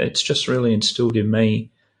yeah, it's just really instilled in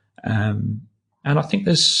me. And I think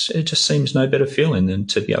it just seems no better feeling than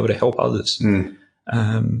to be able to help others.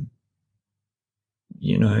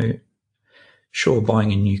 Sure,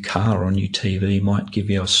 buying a new car or a new TV might give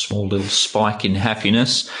you a small little spike in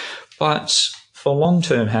happiness, but for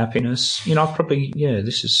long-term happiness,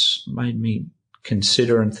 this has made me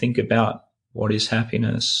consider and think about what is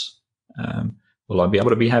happiness. Will I be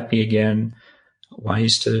able to be happy again?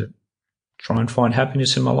 Ways to try and find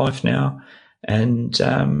happiness in my life now. And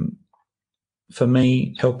for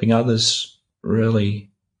me, helping others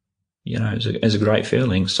really, is a great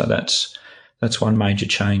feeling. So that's one major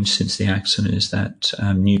change since the accident, is that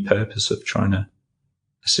new purpose of trying to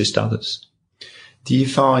assist others. Do you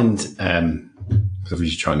find, because we're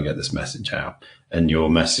just trying to get this message out, and your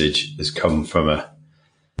message has come from a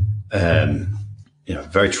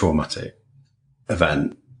very traumatic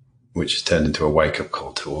event, which has turned into a wake-up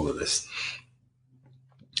call to all of this,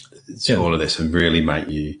 all of this, and really make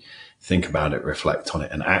you think about it, reflect on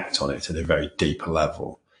it, and act on it at a very deeper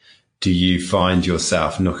level? Do you find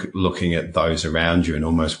yourself looking at those around you and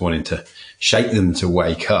almost wanting to shake them to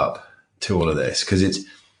wake up to all of this? Because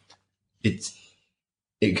it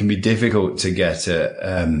can be difficult to get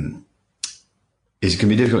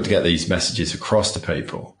these messages across to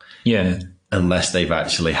people. Yeah. Unless they've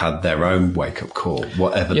actually had their own wake up call,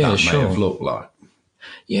 whatever that may have looked like.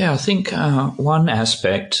 Yeah, I think one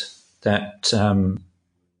aspect that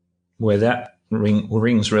where that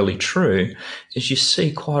rings really true is you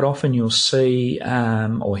see quite often, you'll see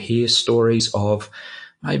or hear stories of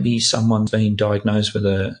maybe someone's been diagnosed with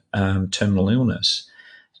a terminal illness,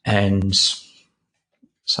 and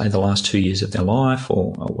say the last 2 years of their life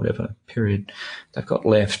or whatever period they've got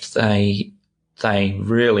left, they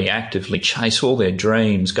really actively chase all their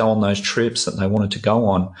dreams, go on those trips that they wanted to go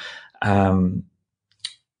on,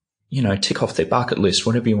 tick off their bucket list,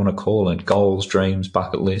 whatever you want to call it, goals, dreams,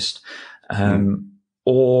 bucket list.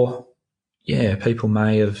 Or, people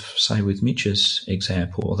may have, say with Mitch's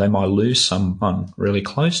example, or they might lose someone really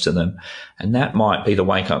close to them, and that might be the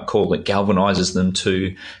wake-up call that galvanizes them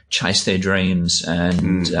to chase their dreams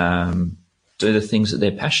and do the things that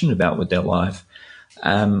they're passionate about with their life.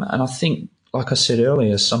 And I think, like I said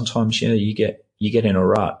earlier, sometimes, you get in a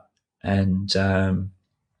rut, and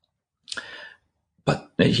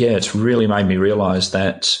but it's really made me realize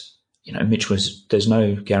that, Mitch there's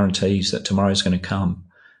no guarantees that tomorrow's going to come.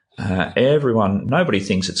 Nobody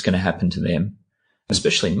thinks it's going to happen to them,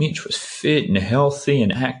 especially Mitch was fit and healthy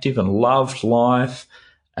and active and loved life.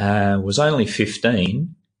 was only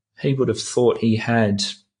 15, he would have thought he had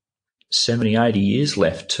 70, 80 years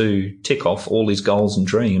left to tick off all his goals and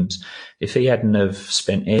dreams. If he hadn't have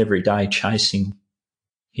spent every day chasing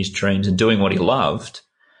his dreams and doing what he loved,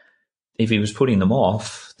 if he was putting them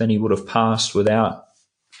off, then he would have passed without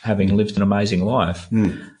having lived an amazing life.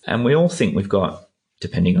 And we all think we've got,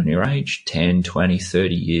 depending on your age, 10, 20,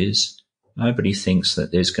 30 years. Nobody thinks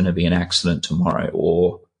that there's going to be an accident tomorrow,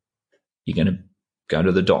 or you're going to go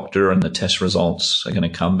to the doctor and the test results are going to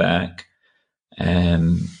come back,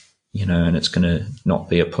 and it's going to not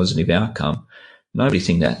be a positive outcome. Nobody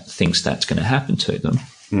thinks that's going to happen to them.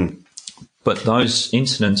 But those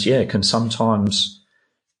incidents, can sometimes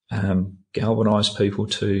galvanise people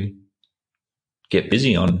to get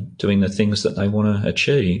busy on doing the things that they want to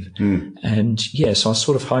achieve. And, so I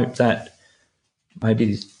sort of hope that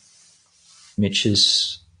maybe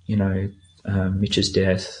Mitch's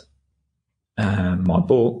death, my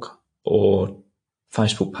book or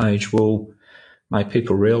Facebook page will make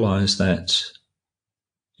people realise that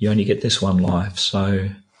you only get this one life, so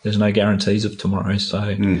there's no guarantees of tomorrow.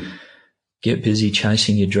 So get busy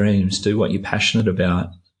chasing your dreams, do what you're passionate about.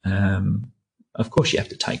 Of course, you have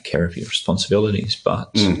to take care of your responsibilities,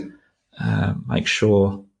 but make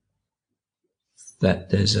sure that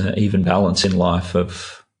there's an even balance in life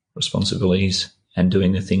of responsibilities and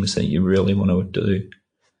doing the things that you really want to do.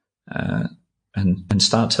 And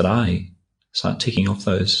start today. Start ticking off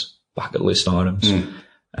those bucket list items.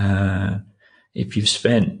 If you've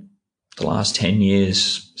spent the last 10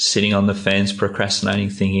 years sitting on the fence, procrastinating,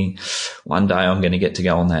 thinking, one day I'm going to get to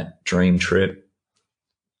go on that dream trip,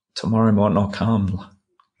 tomorrow might not come.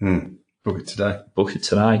 Book it today. Book it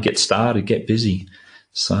today. Get started. Get busy.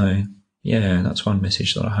 So, that's one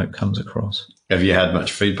message that I hope comes across. Have you had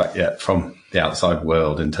much feedback yet from the outside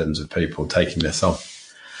world in terms of people taking this on?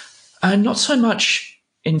 Not so much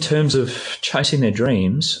in terms of chasing their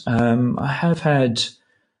dreams. I have had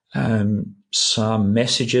some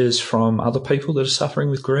messages from other people that are suffering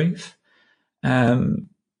with grief. And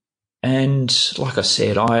like I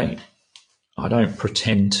said, I don't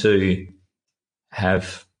pretend to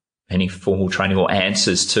have any formal training or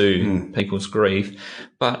answers to people's grief,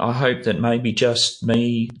 but I hope that maybe just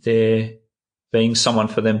me there being someone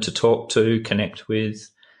for them to talk to, connect with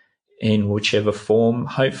in whichever form.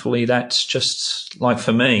 Hopefully that's just like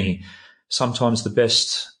for me, sometimes the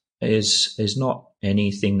best is not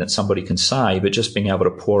anything that somebody can say, but just being able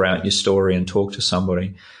to pour out your story and talk to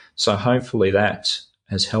somebody. So hopefully that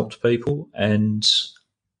has helped people. And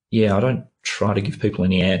I don't try to give people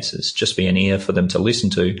any answers, just be an ear for them to listen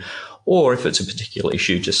to. Or if it's a particular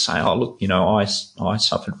issue, just say, oh, look, I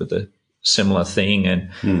suffered with a similar thing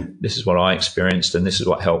and this is what I experienced and this is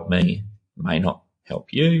what helped me. May not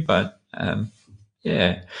help you, but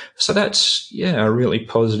so that's a really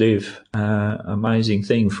positive, amazing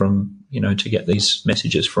thing from to get these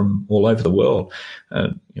messages from all over the world.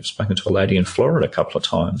 I've spoken to a lady in Florida a couple of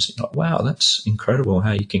times. Wow, that's incredible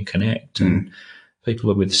how you can connect, and people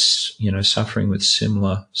are with suffering with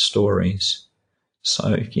similar stories. So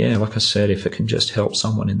like I said, if it can just help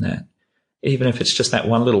someone in that, even if it's just that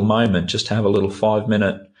one little moment, just have a little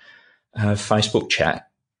 5-minute Facebook chat.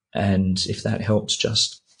 And if that helps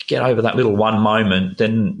just get over that little one moment,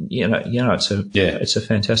 then, it's a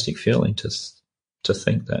fantastic feeling to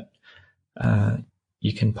think that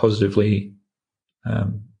you can positively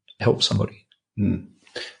help somebody.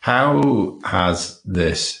 How has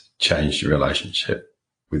this changed your relationship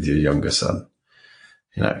with your younger son?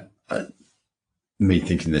 Me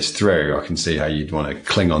thinking this through, I can see how you'd want to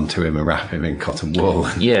cling on to him and wrap him in cotton wool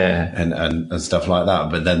and stuff like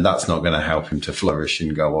that. But then that's not going to help him to flourish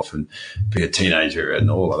and go off and be a teenager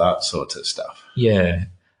and all of that sort of stuff. Yeah.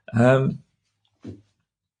 They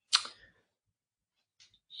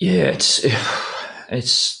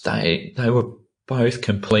were both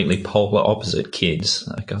completely polar opposite kids.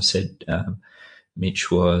 Like I said,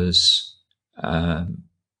 Mitch was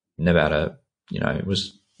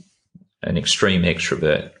was an extreme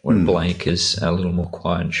extrovert, when Blake is a little more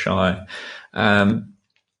quiet and shy. When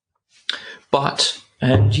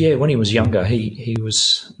he was younger,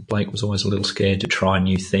 Blake was always a little scared to try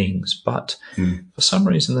new things. But for some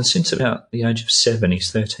reason, since about the age of 7,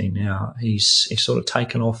 he's 13 now, he's sort of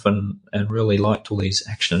taken off and really liked all these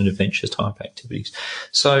action and adventure type activities.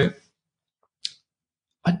 So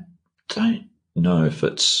I don't know if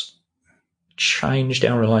it's changed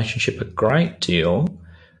our relationship a great deal,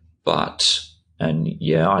 I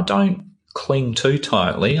don't cling too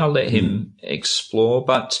tightly. I let him explore,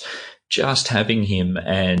 but just having him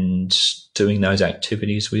and doing those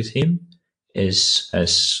activities with him has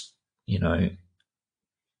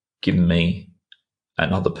given me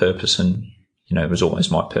another purpose, and it was always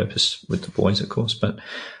my purpose with the boys, of course, but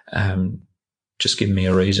just giving me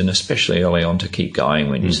a reason, especially early on, to keep going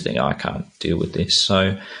when you just think, I can't deal with this.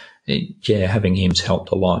 So, having him's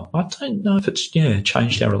helped a lot. I don't know if it's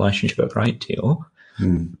changed our relationship a great deal,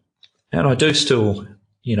 and I do still,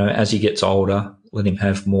 as he gets older, let him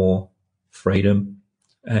have more freedom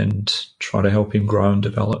and try to help him grow and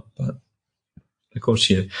develop. But of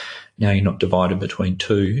course, now you're not divided between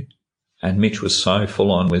two. And Mitch was so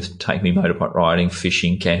full on with take me motorbike riding,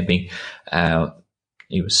 fishing, camping.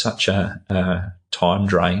 He was such a time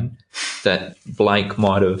drain that Blake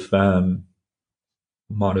might have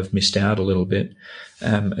missed out a little bit.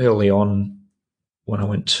 Early on, when I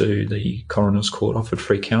went to the coroner's court, offered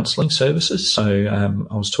free counselling services. So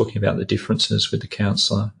I was talking about the differences with the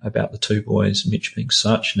counsellor about the two boys, Mitch being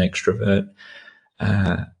such an extrovert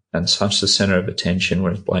and such the centre of attention,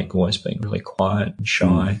 whereas Blake always being really quiet and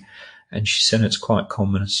shy. And she said it's quite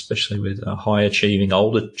common, especially with a high-achieving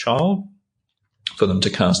older child, for them to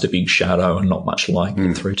cast a big shadow and not much like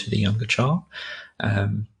it through to the younger child.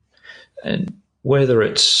 And whether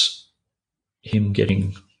it's him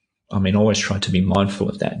getting, I always try to be mindful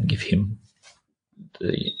of that and give him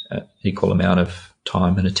the equal amount of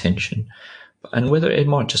time and attention. And whether it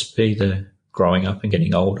might just be the growing up and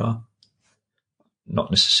getting older,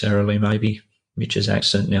 not necessarily maybe Mitch's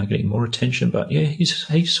accent now getting more attention, but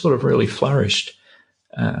he's sort of really flourished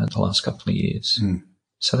the last couple of years.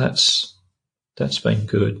 So that's been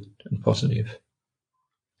good and positive.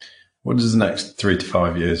 What does the next 3 to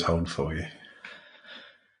 5 years hold for you?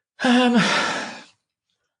 Well,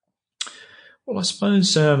 I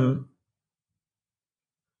suppose who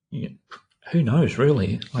knows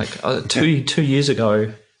really? Like 2 years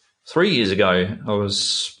ago, 3 years ago, I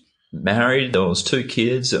was married. There was 2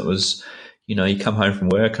 kids. It was, you come home from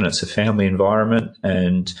work and it's a family environment,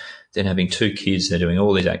 and then having 2 kids, they're doing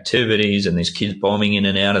all these activities and these kids bombing in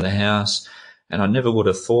and out of the house. And I never would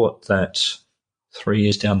have thought that 3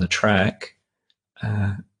 years down the track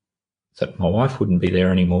that my wife wouldn't be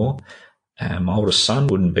there anymore, my oldest son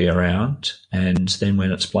wouldn't be around, and then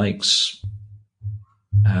when it's Blake's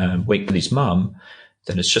week with his mum,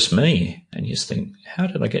 then it's just me. And you just think, how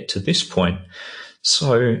did I get to this point?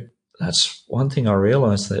 So that's one thing I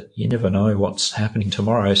realised, that you never know what's happening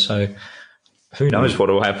tomorrow. So who knows what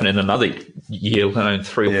will happen in another year,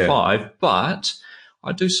 3 or 5. But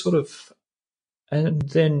I do sort of, and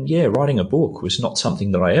then, writing a book was not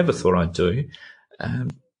something that I ever thought I'd do.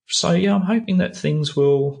 So, I'm hoping that things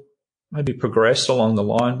will maybe progress along the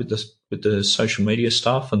line with the social media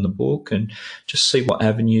stuff and the book, and just see what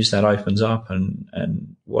avenues that opens up,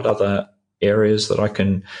 and what other areas that I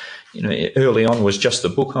can, early on was just the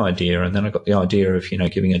book idea, and then I got the idea of,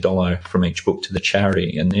 giving $1 from each book to the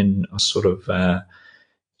charity. And then I sort of, like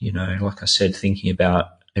I said, thinking about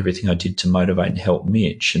everything I did to motivate and help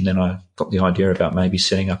Mitch. And then I got the idea about maybe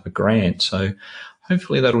setting up a grant. So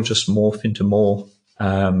hopefully that'll just morph into more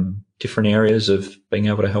different areas of being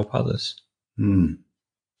able to help others.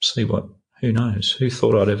 See what, who knows? Who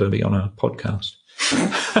thought I'd ever be on a podcast?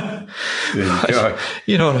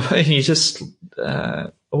 You know what I mean? You just,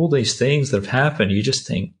 all these things that have happened, you just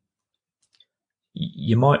think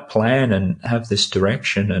you might plan and have this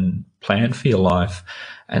direction and plan for your life.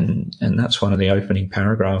 And that's one of the opening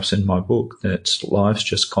paragraphs in my book, that life's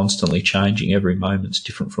just constantly changing. Every moment's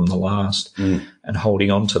different from the last. And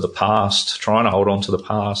holding on to the past, trying to hold on to the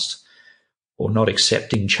past, or not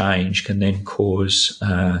accepting change, can then cause,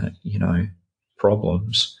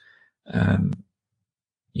 problems.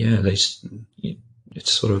 It's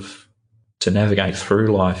sort of, to navigate through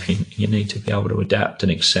life, you need to be able to adapt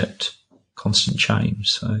and accept constant change.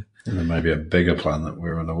 So, and there may be a bigger plan that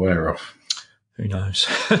we're unaware of. Who knows?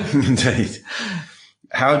 Indeed.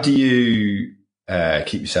 How do you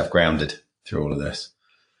keep yourself grounded through all of this?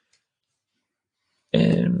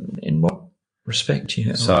 In what respect?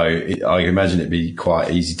 So I imagine it'd be quite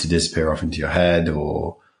easy to disappear off into your head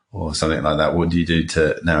or something like that. What do you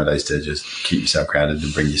do nowadays to just keep yourself grounded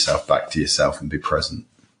and bring yourself back to yourself and be present?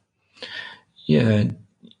 Yeah.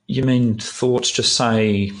 You mean thoughts just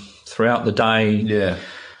say throughout the day? Yeah.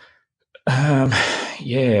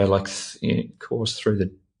 Of course,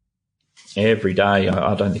 through every day,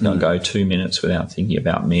 I don't think I'll go 2 minutes without thinking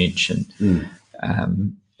about Mitch and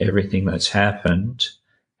everything that's happened.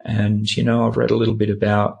 And, I've read a little bit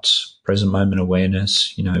about present moment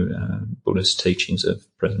awareness, Buddhist teachings of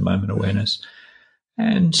present moment awareness.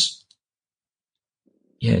 And,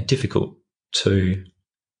 difficult to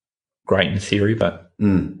great in theory, but,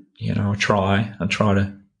 I try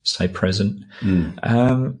to stay present.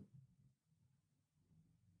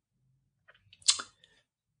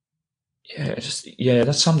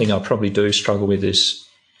 that's something I probably do struggle with is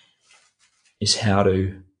how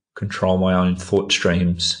to control my own thought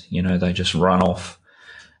streams. They just run off.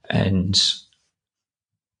 And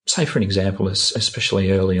say, for an example,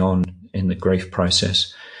 especially early on in the grief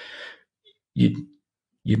process,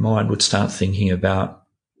 your mind would start thinking about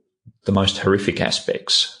the most horrific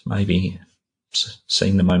aspects, maybe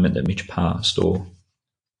seeing the moment that Mitch passed, or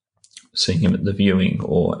seeing him at the viewing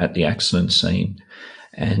or at the accident scene.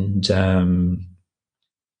 And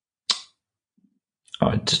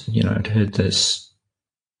I'd heard this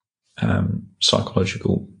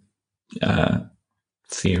psychological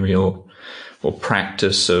theory or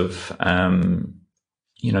practice of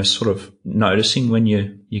sort of noticing when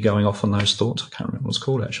you're going off on those thoughts. I can't remember what it's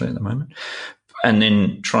called actually at the moment. And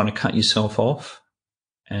then trying to cut yourself off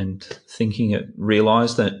and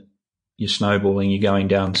realise that you're snowballing, you're going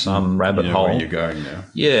down some rabbit hole. Where you're going now.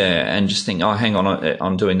 Yeah, and just think, oh, hang on,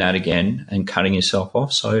 I'm doing that again, and cutting yourself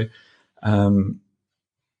off. So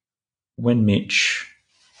when Mitch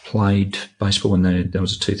played baseball, when there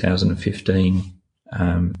was a 2015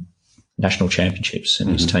 national championships,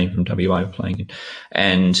 and his team from WA were playing,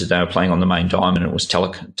 and they were playing on the main diamond. It was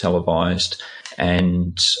televised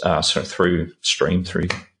and streamed through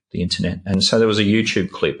the internet. And so there was a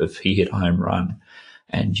YouTube clip of he hit a home run.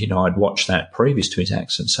 And, I'd watched that previous to his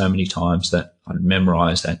accident so many times that I'd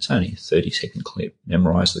memorised that. It's only a 30-second clip,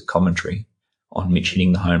 memorised the commentary on Mitch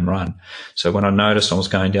hitting the home run. So when I noticed I was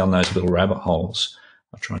going down those little rabbit holes,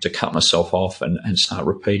 I tried to cut myself off and start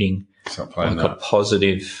repeating a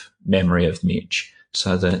positive memory of Mitch,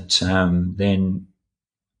 so that then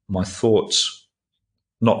my thoughts,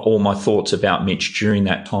 not all my thoughts about Mitch during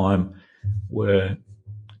that time, were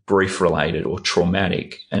grief-related or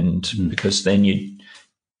traumatic. And because then you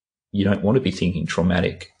don't want to be thinking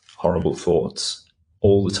traumatic, horrible thoughts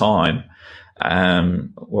all the time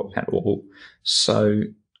at all. So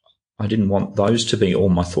I didn't want those to be all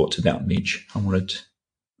my thoughts about Mitch. I wanted,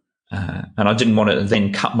 and I didn't want to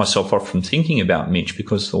then cut myself off from thinking about Mitch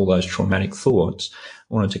because of all those traumatic thoughts.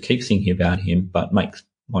 I wanted to keep thinking about him, but make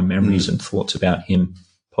my memories and thoughts about him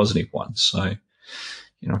positive ones. So,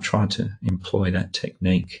 I tried to employ that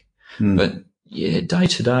technique. But yeah, day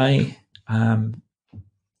to day,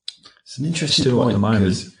 it's an interesting point,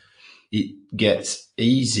 because it gets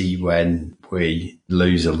easy when we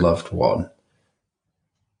lose a loved one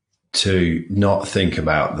to not think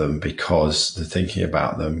about them, because the thinking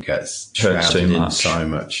about them gets shrouded in so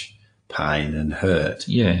much pain and hurt.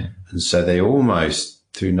 Yeah. And so they almost,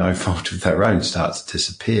 through no fault of their own, start to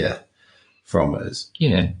disappear from us.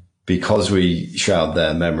 Yeah. Because we shroud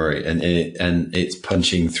their memory, and it's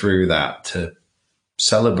punching through that to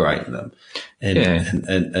celebrate them. And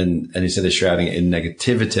instead of shrouding it in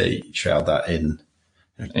negativity, shroud that in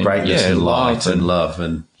greatness and light and love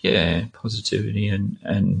and positivity,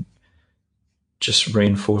 and just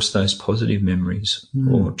reinforce those positive memories,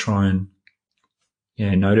 or try and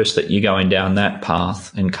notice that you're going down that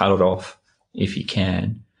path and cut it off if you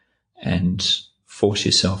can, and force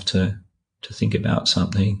yourself to think about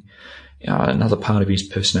something. Another part of his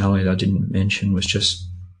personality that I didn't mention was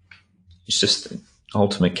it's just the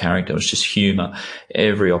ultimate character. It was just humour.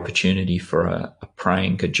 Every opportunity for a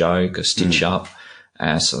prank, a joke, a stitch up.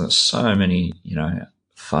 So there's so many,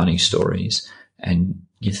 funny stories, and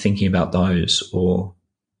you're thinking about those, or,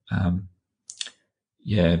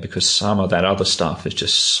 because some of that other stuff is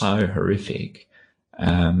just so horrific.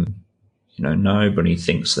 Nobody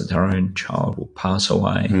thinks that their own child will pass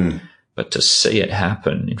away, but to see it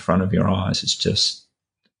happen in front of your eyes, it's just,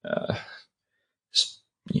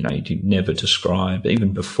 you'd never describe.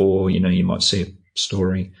 Even before, you might see a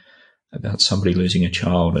story about somebody losing a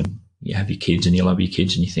child, and you have your kids and you love your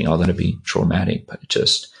kids, and you think, oh, that'd be traumatic, but it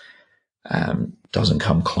just doesn't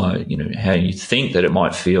come close. How you think that it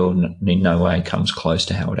might feel in no way comes close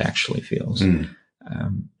to how it actually feels.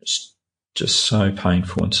 It's just so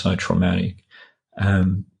painful and so traumatic.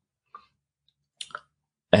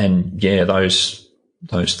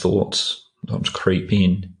 Those thoughts sometimes creep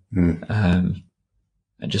in, and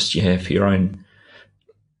just for your own,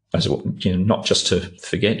 not just to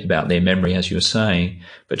forget about their memory, as you were saying,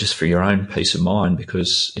 but just for your own peace of mind.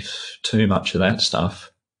 Because if too much of that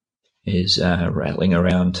stuff is rattling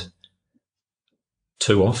around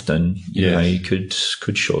too often, you could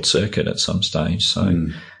short circuit at some stage. So,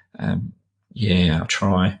 I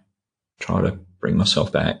try to bring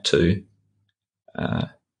myself back to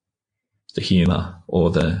the humour, or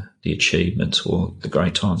the achievements, or the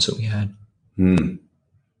great times that we had.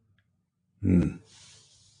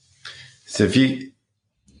 So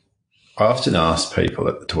I often ask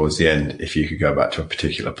people towards the end if you could go back to a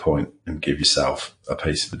particular point and give yourself a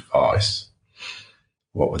piece of advice.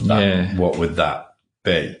 What would that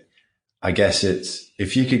be? I guess it's,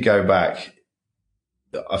 if you could go back,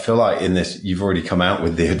 I feel like in this, you've already come out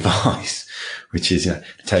with the advice, which is,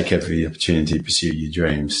 take every opportunity to pursue your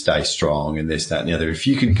dreams, stay strong, and this, that, and the other. If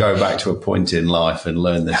you could go back to a point in life and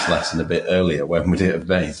learn this lesson a bit earlier, when would it have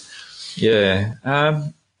been? Yeah.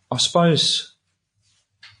 I suppose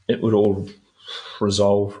it would all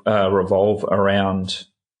revolve around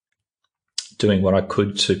doing what I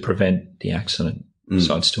could to prevent the accident.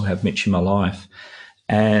 So I'd still have Mitch in my life.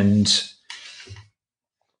 And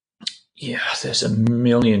yeah, there's a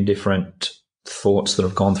million different thoughts that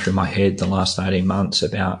have gone through my head the last 18 months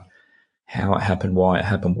about how it happened, why it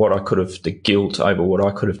happened, what I could have, the guilt over what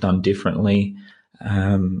I could have done differently,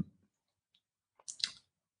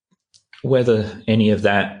 whether any of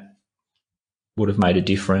that would have made a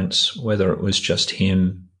difference, whether it was just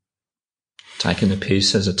him taking the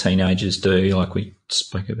piss as a teenagers do, like we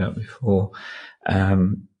spoke about before.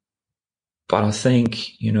 But I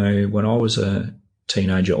think, when I was a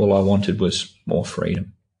teenager, all I wanted was more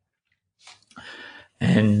freedom.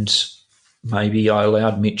 And maybe I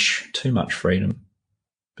allowed Mitch too much freedom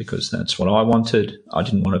because that's what I wanted. I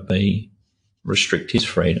didn't want to restrict his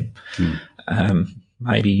freedom.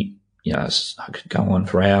 Maybe, I could go on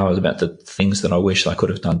for hours about the things that I wish I could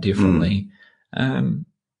have done differently.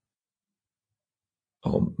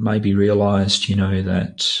 Or maybe realised,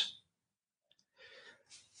 that,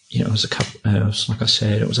 it was it was like I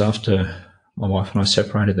said, it was after my wife and I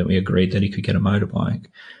separated that we agreed that he could get a motorbike.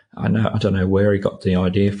 I don't know where he got the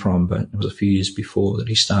idea from, but it was a few years before that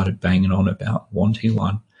he started banging on about wanting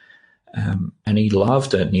one. And he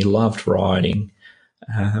loved it and he loved riding.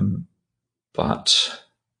 But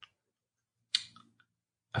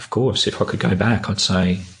of course, if I could go back, I'd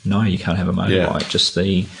say, no, you can't have a motorbike. Just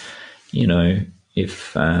if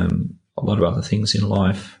a lot of other things in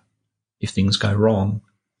life, if things go wrong,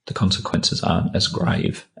 the consequences aren't as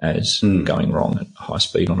grave as going wrong at high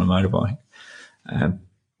speed on a motorbike.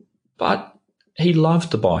 But he loved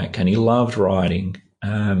the bike and he loved riding.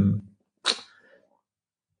 Of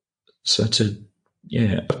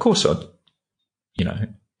course I'd,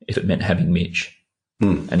 if it meant having Mitch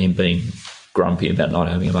and him being grumpy about not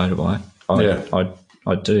having a motorbike,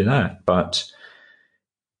 I'd do that. But,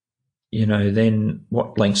 then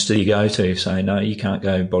what lengths do you go to? Say, no, you can't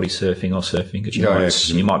go body surfing or surfing because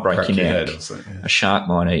you might break your neck. A shark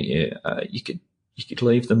might eat you. You could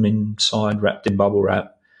leave them inside wrapped in bubble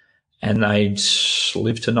wrap and they'd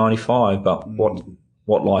live to 95. But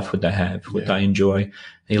what life would they have? Would they enjoy?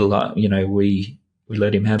 We let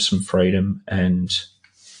him have some freedom and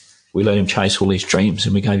we let him chase all his dreams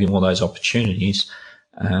and we gave him all those opportunities.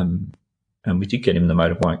 And we did get him the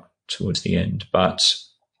motorbike towards the end, but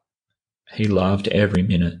he loved every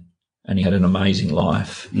minute and he had an amazing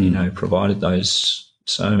life, provided those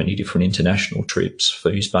so many different international trips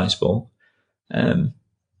for his baseball.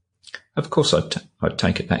 Of course, I'd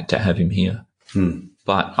take it back to have him here.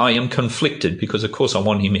 But I am conflicted because, of course, I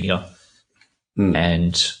want him here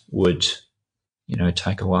and would,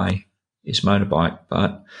 take away his motorbike.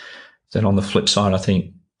 But then on the flip side, I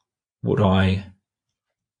think, would I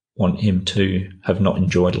want him to have not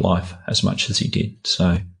enjoyed life as much as he did?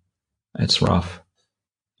 So it's rough.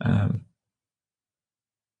 Of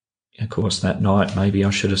course, that night, maybe I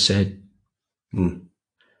should have said,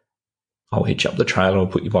 I'll hitch up the trailer, I'll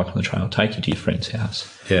put your bike on the trailer, take you to your friend's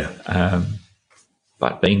house. Yeah.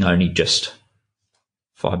 But being only just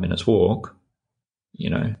 5 minutes walk,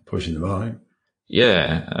 pushing the bike.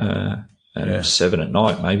 Yeah. 7 at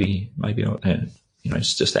night, maybe,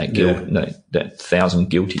 it's just that guilt, that 1,000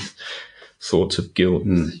 guilty thoughts of guilt,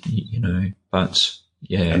 but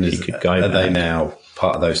and if you could go are back. They now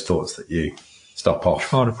part of those thoughts that you stop off?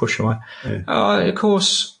 Try to push away. Of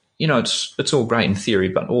course, it's all great in theory,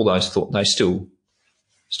 but all those thoughts, they still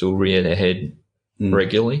rear their head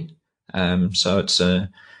regularly. So it's like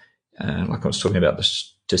I was talking about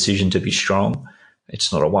this decision to be strong.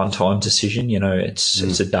 It's not a one-time decision,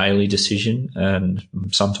 it's a daily decision, and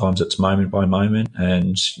sometimes it's moment by moment,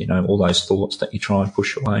 and all those thoughts that you try and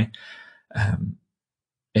push away.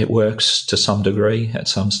 It works to some degree at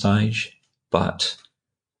some stage, but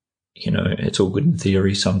it's all good in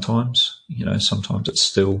theory sometimes. Sometimes it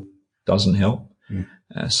still doesn't help.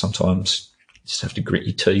 Sometimes you just have to grit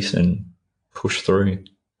your teeth and push through,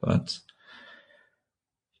 but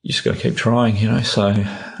you just got to keep trying, So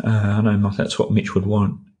I know that's what Mitch would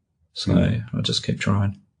want, so I just keep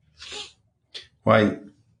trying.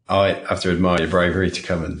 Wayne, I have to admire your bravery to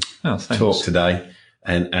come and talk today.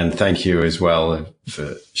 And thank you as well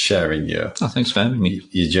for sharing your thanks for having me.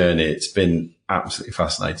 Your journey. It's been absolutely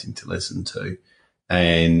fascinating to listen to,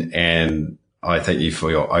 and I thank you for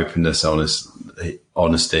your openness,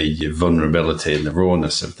 honesty, your vulnerability, and the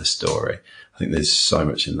rawness of the story. I think there's so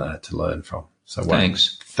much in there to learn from. So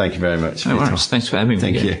thanks. Thank you very much. No worries. Thanks for having me.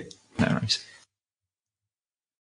 Thank you. No worries.